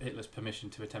receive Hitler's permission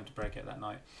to attempt a breakout that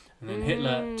night. And then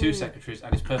Hitler, 2 secretaries,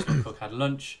 and his personal cook had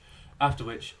lunch, after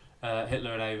which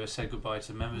Hitler and Eva said goodbye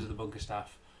to members of the bunker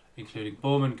staff, including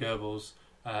Bormann, Goebbels,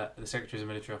 the secretaries and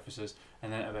military officers.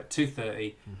 And then at about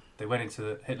 2:30, they went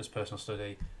into Hitler's personal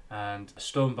study, and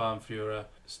Sturmbannführer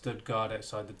stood guard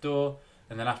outside the door.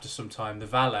 And then after some time, the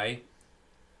valet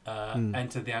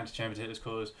entered the antechamber to Hitler's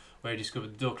quarters, where he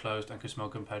discovered the door closed and could smell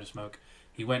gunpowder smoke.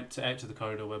 He went out to the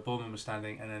corridor where Bormann was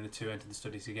standing, and then the two entered the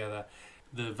study together.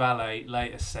 The valet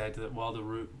later said that while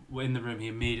in the room, he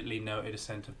immediately noted a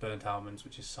scent of burnt almonds,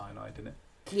 which is cyanide, isn't it?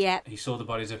 Yeah. He saw the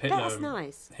bodies of Hitler, That's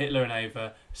nice. Hitler and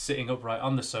Eva sitting upright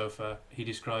on the sofa. He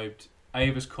described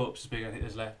Eva's corpse as being on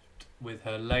Hitler's left, with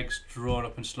her legs drawn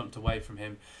up and slumped away from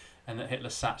him, and that Hitler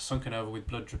sat sunken over with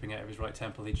blood dripping out of his right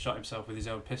temple. He'd shot himself with his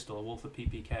own pistol, a Walther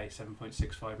PPK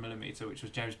 7.65mm, which was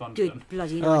James Bond's gun. Good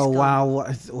bloody nice Oh,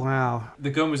 gun. wow.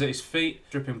 The gun was at his feet.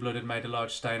 Dripping blood had made a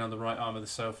large stain on the right arm of the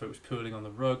sofa. It was pooling on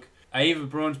the rug. Eva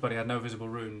Braun's body had no visible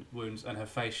wounds, and her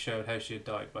face showed how she had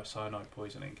died by cyanide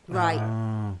poisoning.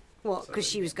 Right. What? Because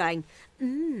she was going,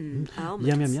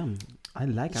 almonds. Yum. I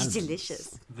like It's almonds.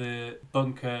 delicious. The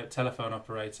bunker telephone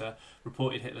operator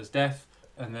reported Hitler's death,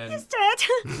 and then He's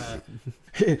dead.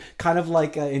 Kind of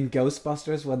like in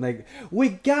Ghostbusters when we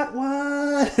got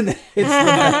one! And it's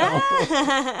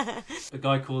the a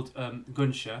guy called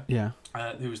Gunscher, Yeah.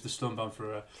 who was the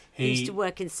Sturmbannführer, He used to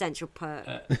work in Central Perk.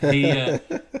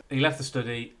 he left the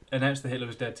study, announced that Hitler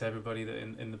was dead to everybody that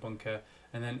in the bunker,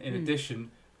 and then in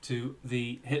addition to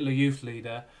the Hitler Youth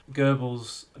leader,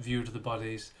 Goebbels viewed the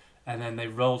bodies, and then they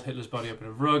rolled Hitler's body up in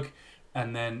a rug,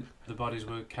 and then the bodies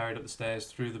were carried up the stairs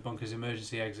through the bunker's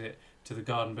emergency exit to the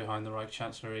garden behind the Reich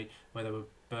Chancellery, where they were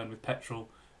burned with petrol.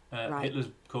 Right. Hitler's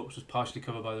corpse was partially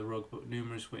covered by the rug, but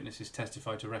numerous witnesses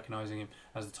testified to recognising him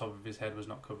as the top of his head was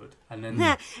not covered. And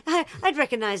then I'd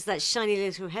recognise that shiny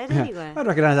little head anywhere. I'd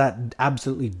recognise that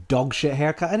absolutely dog shit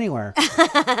haircut anywhere.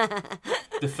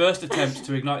 the first attempt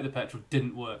to ignite the petrol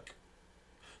didn't work.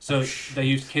 So they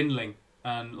used kindling,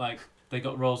 and they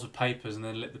got rolls of papers and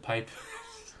then lit the paper.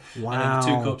 Wow. And then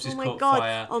the two corpses Oh my caught god!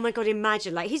 fire. Oh my god!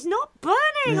 Imagine, he's not burning.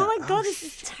 Oh my god, this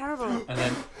is terrible. And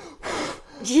then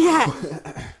Yeah.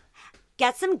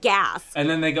 Get some gas. and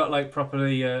then they got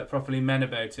properly men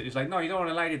about it. It's like, no, you don't want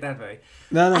to light it that way.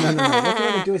 No. What you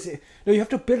want to do is... No, you have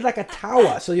to build like a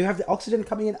tower, so you have the oxygen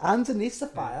coming in underneath the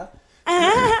fire.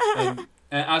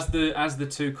 As the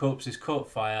two corpses caught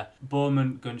fire,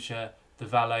 Bormann, Gunscher, the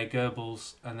valet,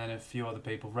 Goebbels, and then a few other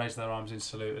people raised their arms in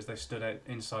salute as they stood out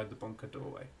inside the bunker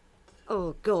doorway.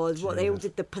 Oh god! What they all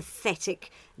did, the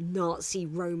pathetic Nazi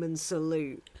Roman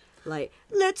salute. like,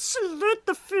 let's salute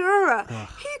the Führer.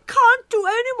 He can't do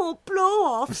any more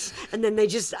blow-offs. And then they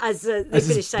just, as they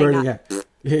finish saying burning, that,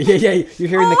 yeah. You're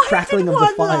hearing the crackling of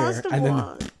the fire, and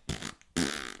then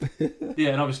Yeah,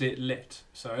 and obviously it lit,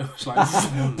 so it was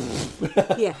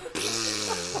like... yeah.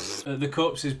 The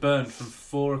corpses burned from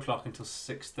 4 o'clock until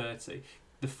 6:30.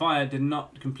 The fire did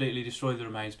not completely destroy the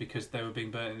remains because they were being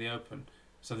burnt in the open,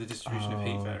 so the distribution of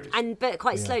heat varies. But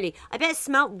quite slowly. I bet it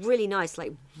smelled really nice,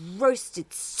 like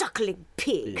roasted suckling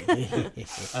pig. And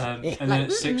then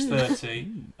at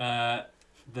 6:30,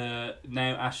 the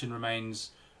now ashen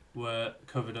remains were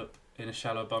covered up in a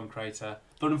shallow bomb crater.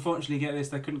 But unfortunately, get this,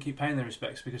 they couldn't keep paying their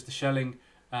respects because the shelling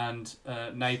and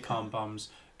napalm bombs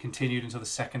continued until the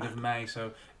 2nd of May.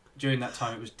 So during that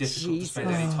time, it was difficult to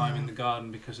spend any time in the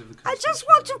garden because of the... I just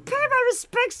want to pay my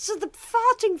respects to the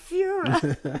farting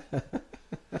Führer.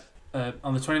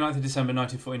 On the 29th of December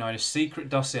 1949, a secret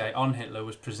dossier on Hitler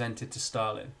was presented to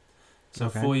Stalin. So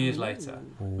 4 years later,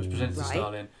 it was presented to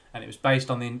Stalin, and it was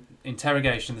based on the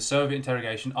the Soviet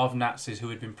interrogation of Nazis who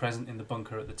had been present in the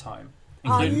bunker at the time.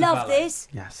 I love this.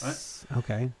 yes, Right?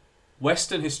 okay.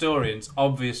 Western historians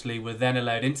obviously were then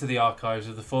allowed into the archives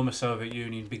of the former Soviet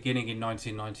Union beginning in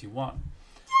 1991.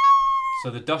 So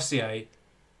the dossier,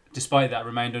 despite that,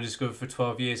 remained undiscovered for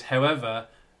 12 years. However,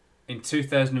 in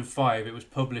 2005, it was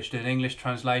published in English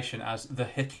translation as The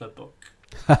Hitler Book.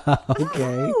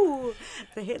 Okay. Ooh,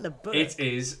 the Hitler book. It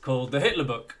is called The Hitler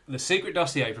Book, The Secret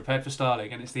Dossier Prepared for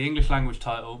Stalin, and it's the English language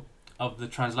title of the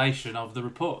translation of the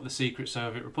report, the Secret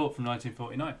Soviet Report from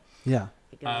 1949. Yeah.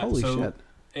 Holy so shit.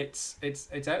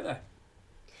 It's out there.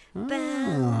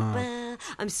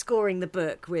 I'm scoring the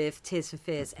book with Tears for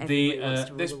Fears. Everybody wants to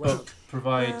rule This the world. book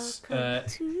provides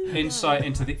insight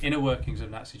into the inner workings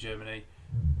of Nazi Germany,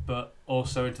 but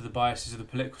also into the biases of the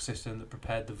political system that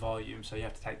prepared the volume. So you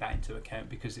have to take that into account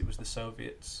because it was the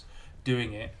Soviets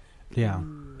doing it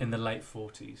in the late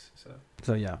 40s.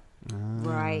 So yeah.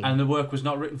 Right. And the work was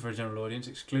not written for a general audience,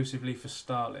 exclusively for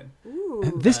Stalin. Ooh.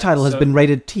 This title has been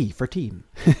rated T for teen.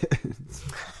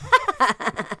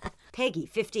 Peggy,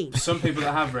 15. Some people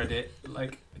that have read it,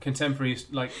 like contemporary,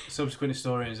 like subsequent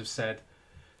historians have said,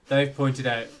 they've pointed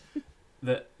out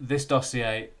that this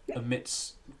dossier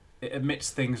omits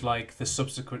things like the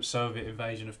subsequent Soviet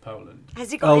invasion of Poland. Has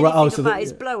he got anything about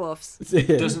his yeah. blow-offs?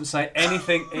 It doesn't say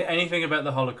anything about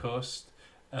the Holocaust.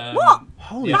 What?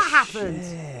 Holy That happened.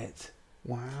 shit.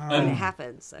 Wow. And it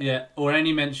happened. So. Yeah, or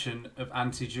any mention of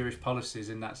anti-Jewish policies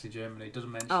in Nazi Germany. It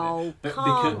doesn't mention it. But come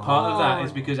because, part of that on.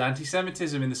 is because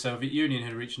anti-Semitism in the Soviet Union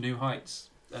had reached new heights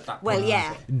at that point. Well,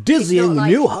 yeah. Dizzying It's not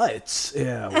new like- heights.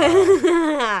 Yeah.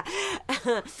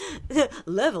 Wow.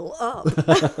 Level up.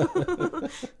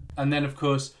 And then, of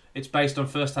course, it's based on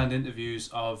first-hand interviews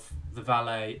of the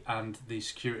valet and the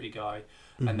security guy,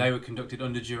 and they were conducted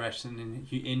under duress and in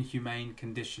inhumane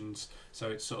conditions. So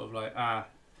it's sort of like,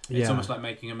 it's almost like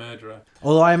making a murderer.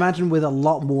 Although I imagine with a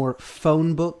lot more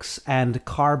phone books and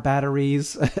car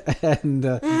batteries and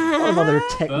a lot of other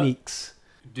techniques.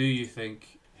 Do you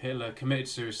think Hitler committed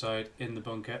suicide in the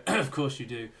bunker? Of course you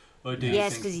do. Or do you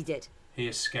Yes, think because he did. he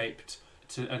escaped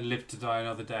and lived to die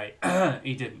another day?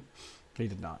 He didn't. He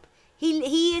did not.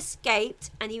 He escaped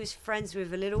and he was friends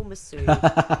with a little Masood.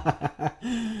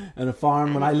 And a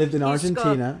farm when I lived in he's got-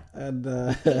 Argentina. And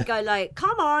He'd go like,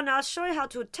 come on, I'll show you how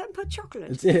to temper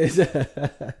chocolate.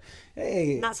 hey.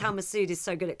 And that's how Masood is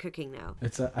so good at cooking now.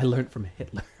 I learned from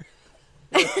Hitler.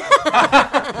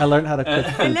 I learned how to cook.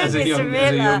 As a Mr. young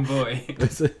Miller. boy.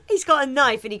 He's got a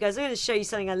knife and he goes, I'm going to show you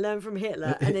something I learned from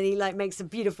Hitler. And then he like makes a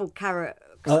beautiful carrot.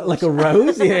 Like a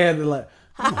rose? Yeah. And they're like,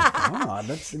 oh my God,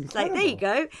 that's It's incredible. like, there you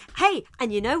go. Hey,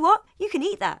 and you know what? You can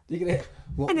eat that. You can,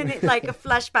 And then it's like a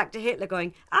flashback to Hitler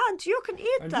going, and you can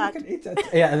eat that. You can eat that.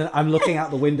 Yeah, and then I'm looking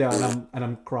out the window and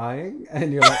I'm crying,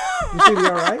 and you're like, "You sure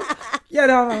you're all right?" Yeah,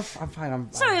 no, I'm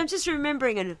fine. Sorry, I'm just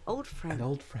remembering an old friend. An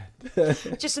old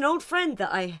friend. Just an old friend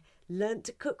that I learned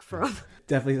to cook from.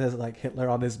 Definitely says like Hitler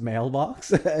on his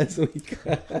mailbox as we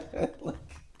like,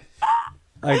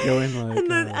 I go in like.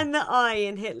 And the I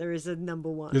in Hitler is a number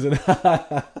one. Is it?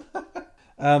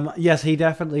 Yes, he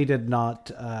definitely did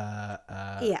not.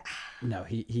 Yeah. No,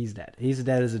 he's dead. He's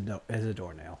dead as a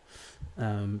doornail.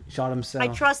 Shot himself. I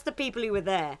trust the people who were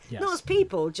there. Yes. Not as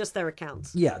people, just their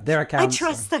accounts. Yeah, their I accounts.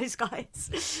 trust those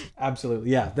guys.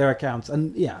 Absolutely, yeah, their accounts,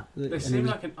 and yeah. They seem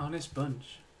like an honest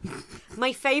bunch.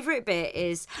 My favourite bit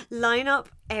is line up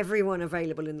everyone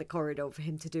available in the corridor for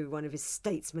him to do one of his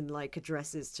statesman-like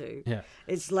addresses to. Yeah.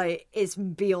 It's like, it's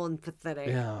beyond pathetic.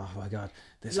 Yeah, oh my God.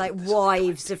 This Like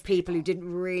wives of people who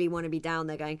didn't really want to be down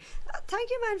there going,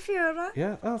 thank you, man, Führer.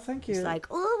 Yeah. Oh, thank you. It's like,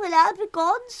 oh, well, I'll be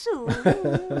gone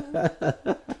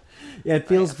soon. Yeah, it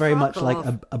feels very much fuck like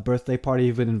off. a birthday party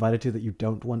you've been invited to that you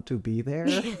don't want to be there.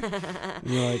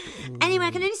 You're like, Anyway,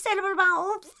 I can only stay up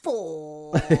about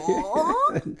 4.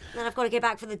 Then I've got to get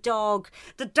back for the dog.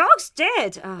 The dog's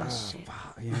dead. Oh, shit.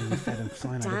 yeah, you fed him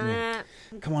cyanide, Damn didn't it.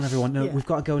 you? Come on, everyone. No, we've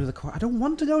got to go into the corridor. I don't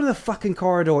want to go into the fucking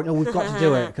corridor. No, we've got to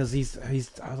do it because he's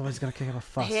otherwise going to kick up a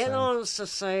fuss. He so. wants to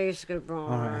say goodbye. All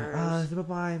right.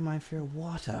 Bye-bye, my fear.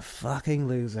 What a fucking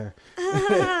loser.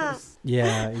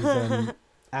 Yeah, he's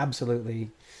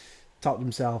absolutely topped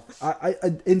himself. I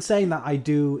in saying that, I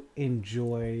do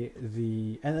enjoy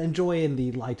in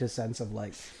the lighter sense of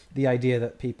like the idea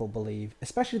that people believe,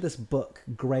 especially this book,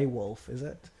 Grey Wolf, is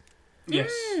it?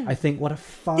 Yes. I think what a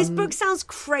fun This book sounds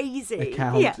crazy.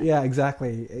 account. Yeah,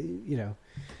 exactly. You know,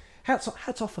 hats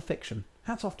off for fiction.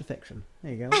 Hats off to fiction.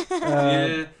 There you go.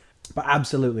 Yeah. But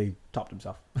absolutely topped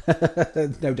himself.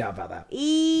 No doubt about that.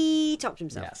 He topped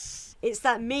himself. Yes. It's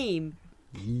that meme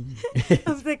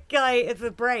of the guy of the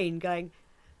brain going,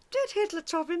 did Hitler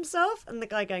top himself? And the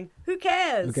guy going, who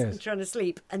cares? Who cares? And trying to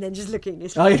sleep and then just looking at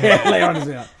his Oh yeah,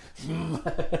 later on.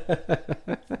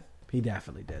 He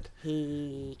definitely did.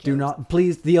 He Do not,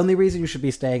 please. The only reason you should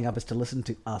be staying up is to listen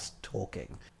to us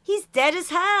talking. He's dead as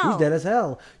hell. He's dead as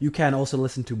hell. You can also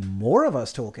listen to more of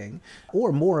us talking,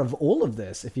 or more of all of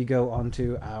this, if you go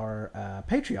onto our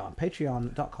Patreon,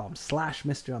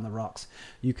 patreon.com/Mystery on the Rocks.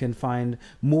 You can find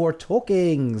more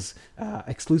talkings,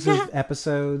 exclusive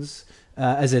episodes,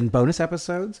 as in bonus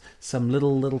episodes, some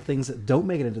little things that don't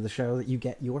make it into the show that you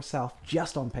get yourself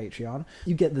just on Patreon.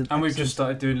 You get the And we've just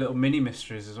started doing little mini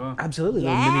mysteries as well. Absolutely,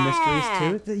 little mini mysteries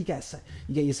too. You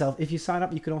get yourself, if you sign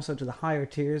up, you can also do the higher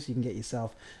tiers. You can get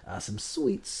yourself some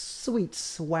sweet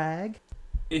swag.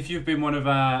 If you've been one of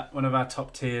our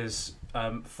top tiers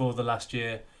for the last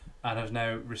year and have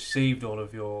now received all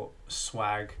of your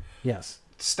swag, Yes,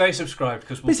 stay subscribed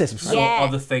because we'll Please stay subscribed. sort Yeah.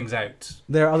 other things out.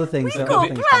 there are other things. We've there are got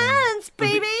other things coming. plans,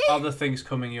 There'll be baby. other things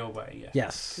coming your way. Yeah.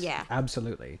 Yes. Yeah.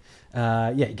 Absolutely.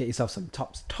 You get yourself some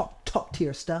top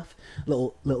tier stuff.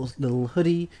 Little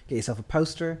hoodie. Get yourself a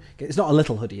poster. It's not a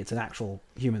little hoodie. It's an actual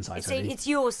human size hoodie. It's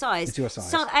your size. It's your size.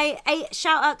 So I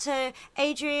shout out to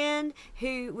Adrian,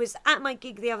 who was at my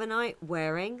gig the other night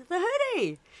wearing the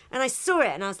hoodie. And I saw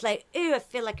it and I was like, ooh, I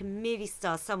feel like a movie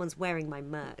star. Someone's wearing my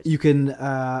merch. You can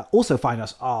also find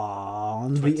us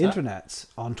on the Twitter. internets,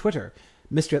 on Twitter,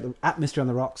 at Mystery on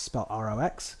the Rocks, spelled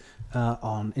ROX.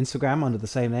 On Instagram under the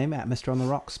same name, at Mystery on the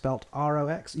Rocks, spelled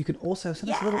ROX. You can also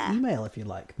send us a little email if you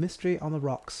like. Mystery on the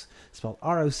Rocks, spelled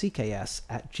ROCKS,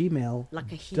 at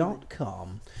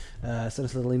gmail.com. Send us a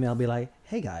little email, be like,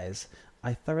 hey guys,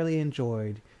 I thoroughly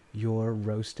enjoyed your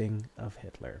roasting of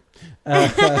Hitler.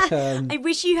 I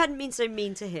wish you hadn't been so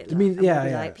mean to Hitler. yeah, I'd be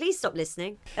yeah. Like, please stop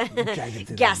listening. Drag him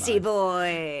to the Gassy mud.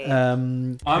 boy. I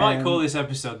might call this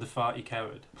episode "The Farty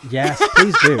Coward." Yes,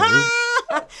 please do.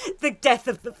 The death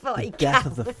of the fight. Death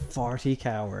of the Farty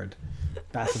Coward.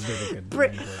 That's a really good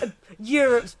name for it.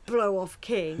 Europe's blow-off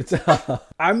king.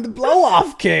 I'm the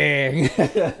blow-off king.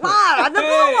 I'm the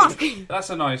blow-off king. That's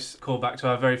a nice callback to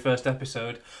our very first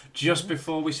episode, just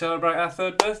before we celebrate our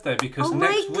 3rd birthday. Because Oh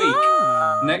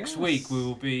my next week we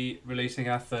will be releasing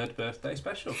our 3rd birthday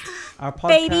special. Our podcast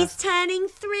Baby's turning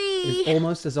is 3.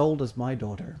 almost as old as my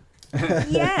daughter.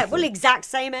 Yeah, well, exact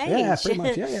same age. Yeah, pretty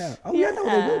much. Yeah. Oh, yeah, no,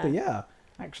 they will be. Yeah,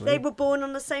 actually. They were born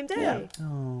on the same day. Yeah.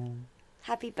 Oh,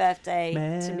 Happy birthday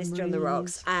to Mr. on the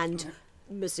Rocks Memories. and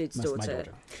Masood's That's my daughter.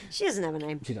 daughter. She doesn't have a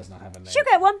name. she does not have a name. She'll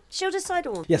get one. She'll decide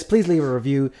on one. Yes, please leave a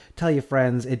review. Tell your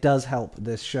friends. It does help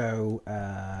this show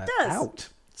does. out.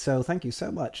 So thank you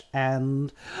so much.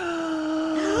 And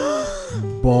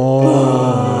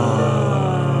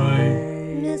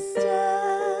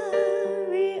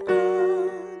Mystery on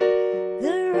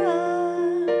the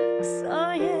rocks,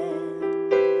 oh yeah.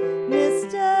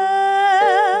 Mystery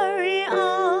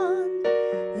on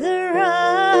the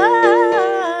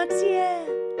rocks, yeah.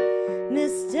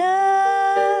 Mystery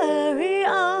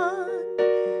on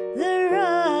the rocks,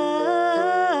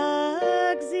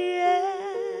 yeah.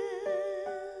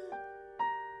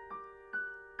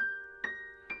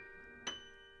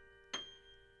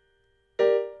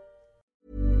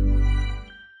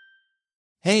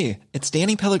 Hey, it's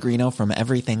Danny Pellegrino from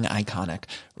Everything Iconic.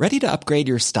 Ready to upgrade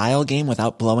your style game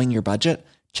without blowing your budget?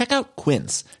 Check out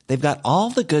Quince. They've got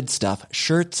all the good stuff,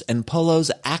 shirts and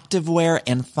polos, activewear,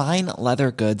 and fine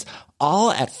leather goods, all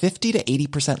at 50 to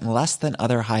 80% less than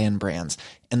other high-end brands.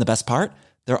 And the best part?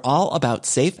 They're all about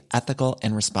safe, ethical,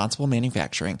 and responsible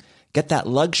manufacturing. Get that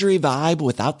luxury vibe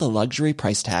without the luxury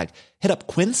price tag. Hit up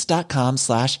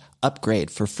quince.com/upgrade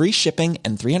for free shipping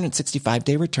and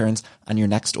 365-day returns on your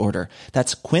next order.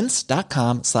 That's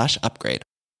quince.com/upgrade.